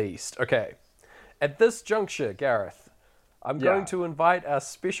the beast. Okay. At this juncture, Gareth, I'm going to invite our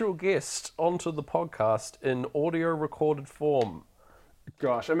special guest onto the podcast in audio recorded form.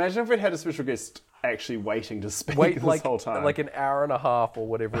 Gosh, imagine if we'd had a special guest actually waiting to speak this whole time. Like an hour and a half or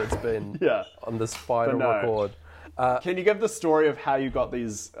whatever it's been on this final record. Can you give the story of how you got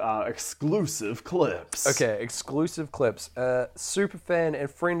these exclusive clips? Okay, exclusive clips. Super fan and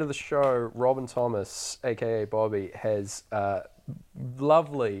friend of the show, Robin Thomas, aka Bobby, has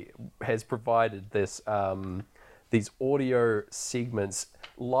provided this these audio segments,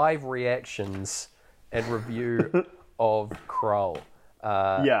 live reactions, and review of Krull.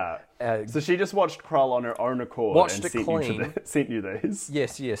 So she just watched Krull on her own accord and sent you these.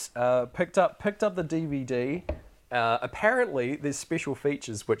 Yes. Picked up the DVD. Apparently, there's special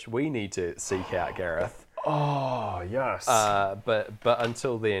features which we need to seek out, Gareth. Oh, yes. But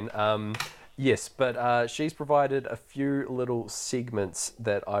until then, yes. But she's provided a few little segments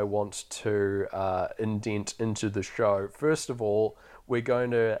that I want to indent into the show. First of all, we're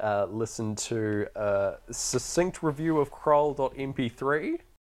going to listen to a succinct review of Krull.mp3.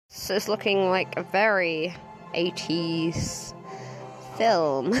 So it's looking like a very 80s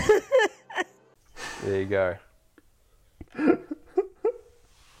film. There you go.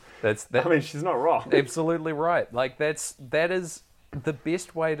 I mean, she's not wrong. Absolutely right. Like that is the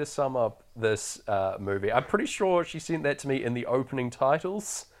best way to sum up this movie. I'm pretty sure she sent that to me in the opening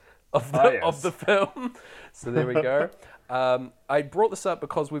titles of the film. So there we go. I brought this up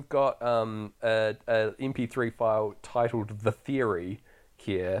because we've got a MP3 file titled "The Theory"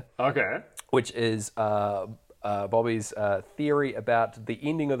 here. Okay. Which is Bobby's theory about the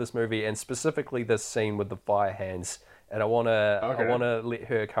ending of this movie, and specifically this scene with the fire hands. And I want to let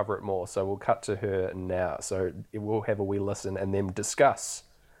her cover it more. So we'll cut to her now. So we'll have a wee listen and then discuss.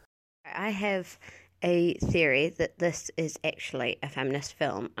 I have a theory that this is actually a feminist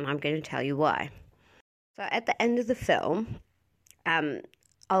film, and I'm going to tell you why. So at the end of the film,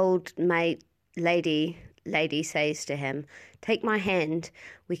 old mate lady says to him, "Take my hand,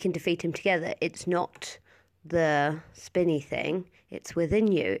 we can defeat him together. It's not the spinny thing, it's within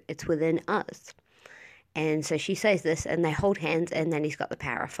you, it's within us." And so she says this, and they hold hands, and then he's got the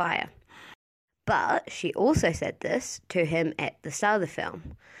power of fire. But she also said this to him at the start of the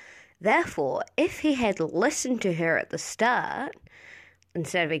film. Therefore, if he had listened to her at the start,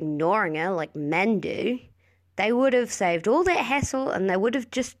 instead of ignoring her like men do, they would have saved all that hassle, and they would have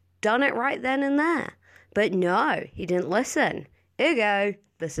just done it right then and there. But no, he didn't listen. Ergo,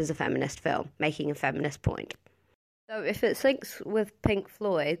 this is a feminist film, making a feminist point. So if it syncs with Pink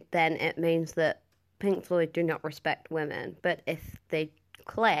Floyd, then it means that Pink Floyd do not respect women. But if they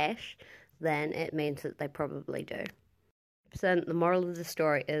clash, then it means that they probably do. So the moral of the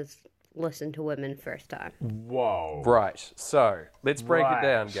story is listen to women first time. Whoa. Right. So let's break it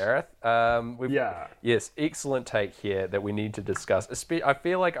down, Gareth. Yes, excellent take here that we need to discuss. I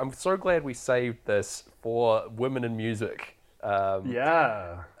feel like I'm so glad we saved this for Women in Music.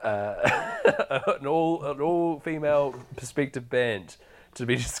 An all female perspective band to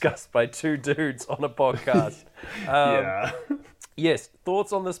be discussed by two dudes on a podcast. Yes,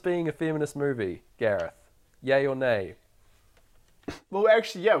 thoughts on this being a feminist movie, Gareth? Yay or nay? Well,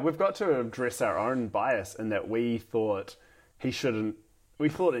 actually, we've got to address our own bias in that we thought Anir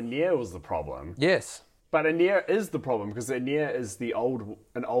was the problem. Yes. But Anir is the problem because Anir is an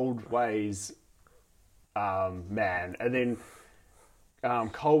old ways man. And then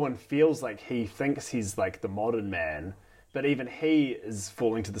Colwyn feels like he thinks he's like the modern man, but even he is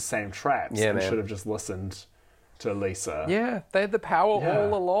falling to the same traps and should have just listened to Lisa. Yeah, they had the power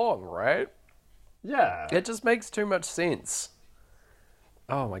all along, right? Yeah. It just makes too much sense.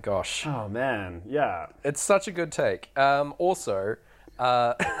 Oh my gosh. Oh man, yeah. It's such a good take. Also,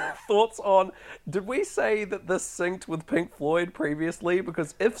 thoughts on, did we say that this synced with Pink Floyd previously?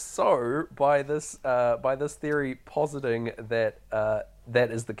 Because if so, by this theory positing that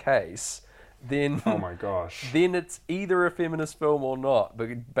that is the case, then oh my gosh, then it's either a feminist film or not.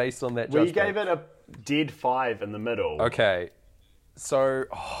 But based on that, we gave it a dead 5 in the middle. Okay, so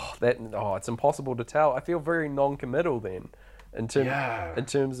it's impossible to tell. I feel very non-committal then. In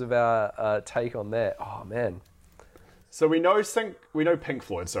terms of our take on that. Oh man. So we know Pink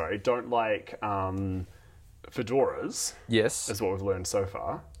Floyd, don't like fedoras. Yes. Is what we've learned so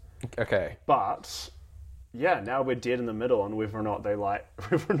far. Okay. But now we're dead in the middle on whether or not they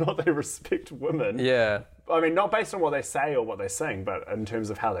respect women. Yeah. I mean, not based on what they say or what they sing, but in terms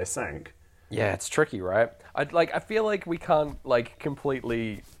of how they sing. Yeah, it's tricky, right? I feel like we can't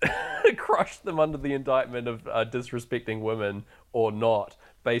completely crush them under the indictment of disrespecting women or not,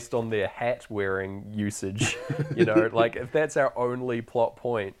 based on their hat wearing usage. You know, like if that's our only plot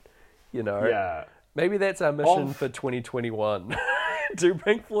point, you know, Yeah. maybe that's our mission Of- for 2021. Do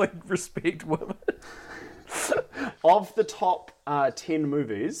Pink Floyd respect women? Of the top 10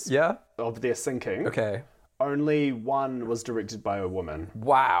 movies Yeah. of their sinking, Okay. only one was directed by a woman.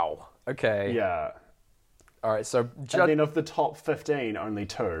 Wow. Okay. Yeah. All right. So, And then of the top 15, only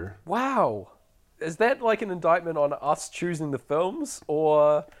two. wow. Is that like an indictment on us choosing the films,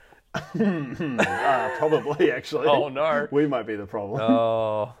 or? Probably, actually. Oh no. We might be the problem.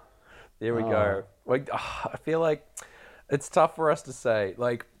 Oh, there we go. Like, I feel like it's tough for us to say.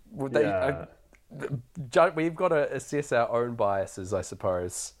 Like, Yeah. we've got to assess our own biases, I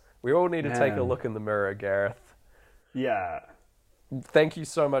suppose. We all need to take a Man. look in the mirror, Gareth. Yeah. Thank you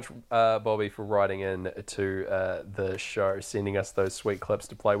so much, Bobby, for writing in to the show, sending us those sweet clips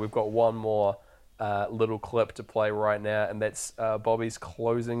to play. We've got one more little clip to play right now, and that's Bobby's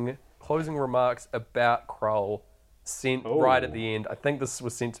closing remarks about Krull, sent right at the end. I think this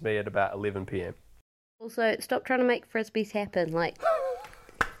was sent to me at about 11 p.m. Also, stop trying to make frisbees happen. Like,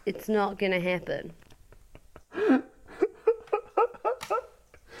 it's not going to happen.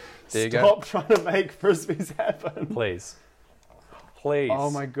 There you go. Stop trying to make frisbees happen. Please. Please. Oh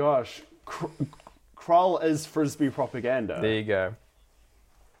my gosh. Krull is frisbee propaganda. There you go.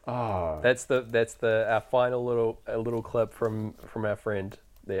 Oh. That's our final little clip from our friend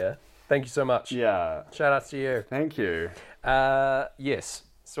there. Thank you so much. Yeah. Shout outs to you. Thank you. Yes.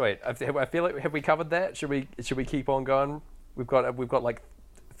 Sweet. I feel like, have we covered that? Should we keep on going? We've got like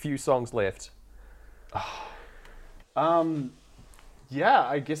a few songs left. Yeah,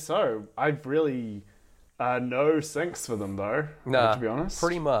 I guess so. I've really no syncs for them though. Nah, to be honest.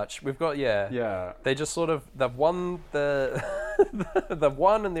 pretty much. We've got Yeah. They just sort of they've won they've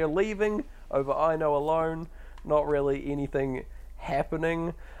won and they're leaving over I Know Alone. Not really anything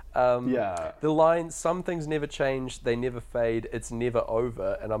happening. Yeah. The line, some things never change, they never fade, it's never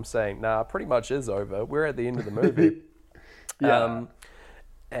over. And I'm saying, nah, pretty much is over. We're at the end of the movie. Yeah.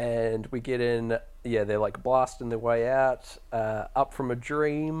 And we get in, they're like blasting their way out. Up From a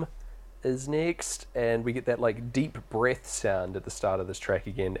Dream is next, and we get that like deep breath sound at the start of this track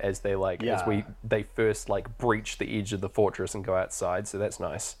again as they they first like breach the edge of the fortress and go outside. So that's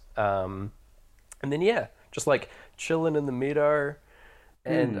nice. And then just like chilling in the meadow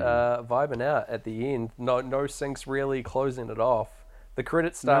and vibing out at the end. No syncs really closing it off. The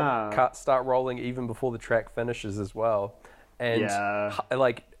credits start rolling even before the track finishes as well. And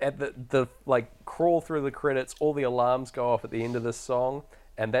like at the like crawl through the credits, all the alarms go off at the end of this song,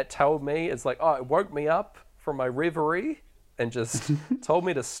 and that told me, it's like, it woke me up from my reverie and just told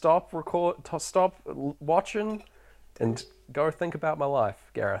me to stop watching and go think about my life,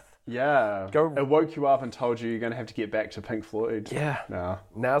 Gareth. Yeah. It woke you up and told you you're going to have to get back to Pink Floyd. Yeah. No.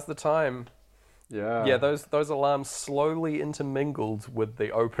 Now's the time. Yeah. Yeah, those alarms slowly intermingled with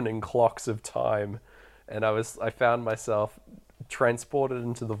the opening clocks of time, and I found myself transported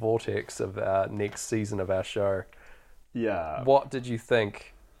into the vortex of our next season of our show. Yeah. What did you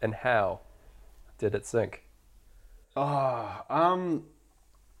think, and how did it sync? Okay,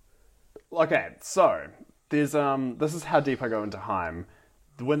 so there's this is how deep I go into Haim.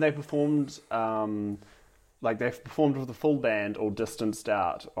 When they performed they performed with the full band all distanced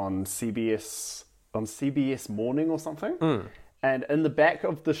out on CBS Morning or something. And in the back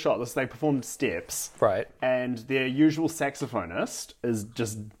of the shot, they performed steps. Right. And their usual saxophonist is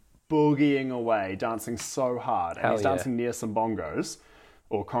just boogieing away, dancing so hard. And he's dancing near some bongos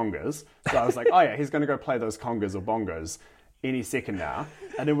or congas. So I was like, oh yeah, he's going to go play those congas or bongos any second now.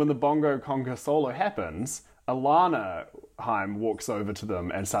 And then when the bongo conga solo happens, Alana Haim walks over to them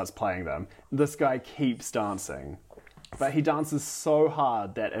and starts playing them. This guy keeps dancing. But he dances so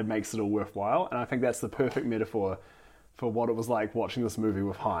hard that it makes it all worthwhile. And I think that's the perfect metaphor for what it was like watching this movie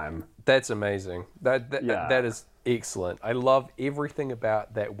with Haim. That's amazing. That is excellent. I love everything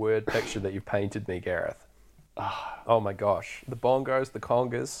about that word picture that you've painted me, Gareth. Oh my gosh. The bongos, the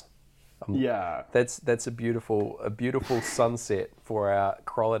congas. Yeah. That's a beautiful sunset for our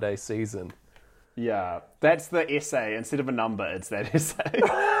Holiday season. Yeah. That's the essay. Instead of a number, it's that essay.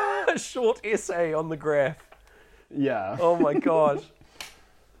 A short essay on the graph. Yeah. Oh my gosh.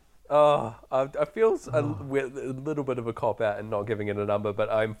 I feel a little bit of a cop-out in not giving it a number,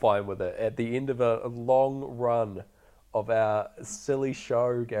 but I'm fine with it. At the end of a long run of our silly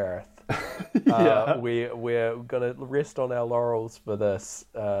show, Gareth, we're going to rest on our laurels for this.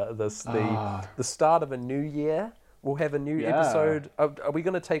 The start of a new year. We'll have a new episode. Are we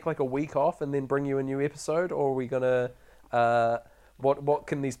going to take like a week off and then bring you a new episode, or are we going to What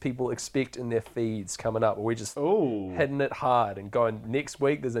can these people expect in their feeds coming up? Are we just Ooh. hitting it hard and going, next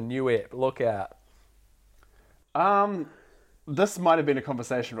week there's a new app, look out? This might have been a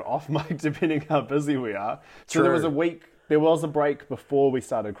conversation off mic, depending how busy we are. So True. there was a break before we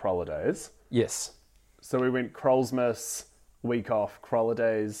started Crawler Days. Yes. So we went Krollsmas, week off, Crawler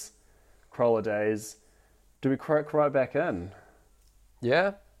Days. Do we crack right back in?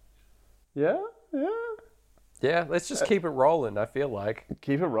 Yeah? Yeah? Yeah, let's just keep it rolling, I feel like.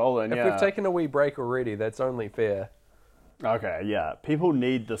 Keep it rolling, If yeah. we've taken a wee break already, that's only fair. Okay, yeah. People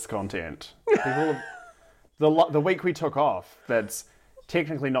need this content. The week we took off, that's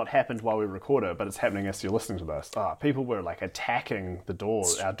technically not happened while we recorded, but it's happening as you're listening to this. People were like attacking our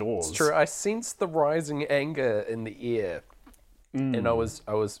doors. It's true. I sensed the rising anger in the air, and I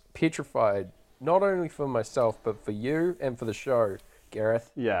was petrified, not only for myself but for you and for the show,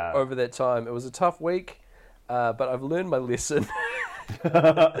 Gareth. Yeah. Over that time, it was a tough week, but I've learned my lesson,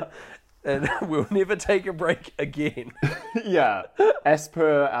 and we'll never take a break again. Yeah, as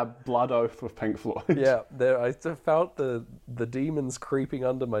per our blood oath with Pink Floyd. Yeah, I felt the demons creeping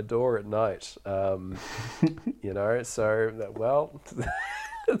under my door at night.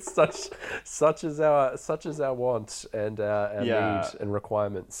 It's such is our want and our need and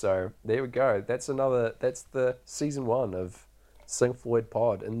requirement. So there we go. That's the season 1 of Sing Floyd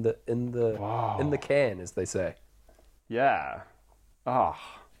Pod in the can, as they say. Yeah.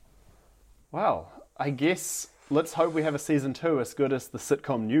 Well, I guess let's hope we have a season 2 as good as the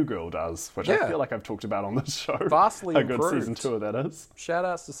sitcom New Girl does, which I feel like I've talked about on this show. Vastly how good improved. season 2 of that is. Shout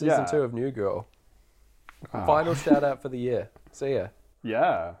outs to season 2 of New Girl. Final shout out for the year. See ya.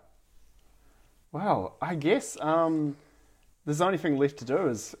 Yeah. Well, I guess there's the only thing left to do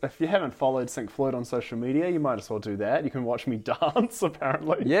is, if you haven't followed Sync Floyd on social media, you might as well do that. You can watch me dance,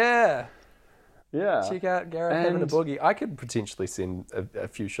 apparently. Yeah. Yeah. Check out Gareth having a boogie. I could potentially send a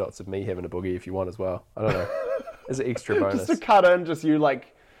few shots of me having a boogie if you want as well. I don't know. As an extra bonus. Just to cut in, just you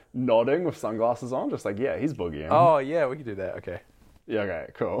like nodding with sunglasses on, just like, yeah, he's boogieing. Oh, yeah, we could do that. Okay. Yeah,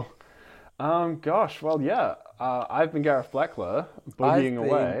 okay, cool. Gosh, well, yeah. I've been Gareth Blackler, boogieing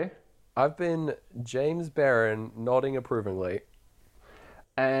away. I've been James Barron, nodding approvingly.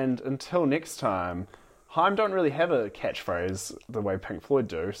 And until next time, Haim don't really have a catchphrase the way Pink Floyd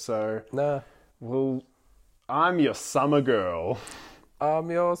do, so... Nah. Well, I'm your summer girl.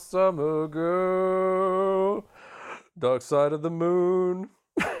 I'm your summer girl. Dark side of the moon.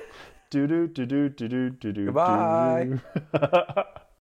 Do do do do do do do do. Goodbye.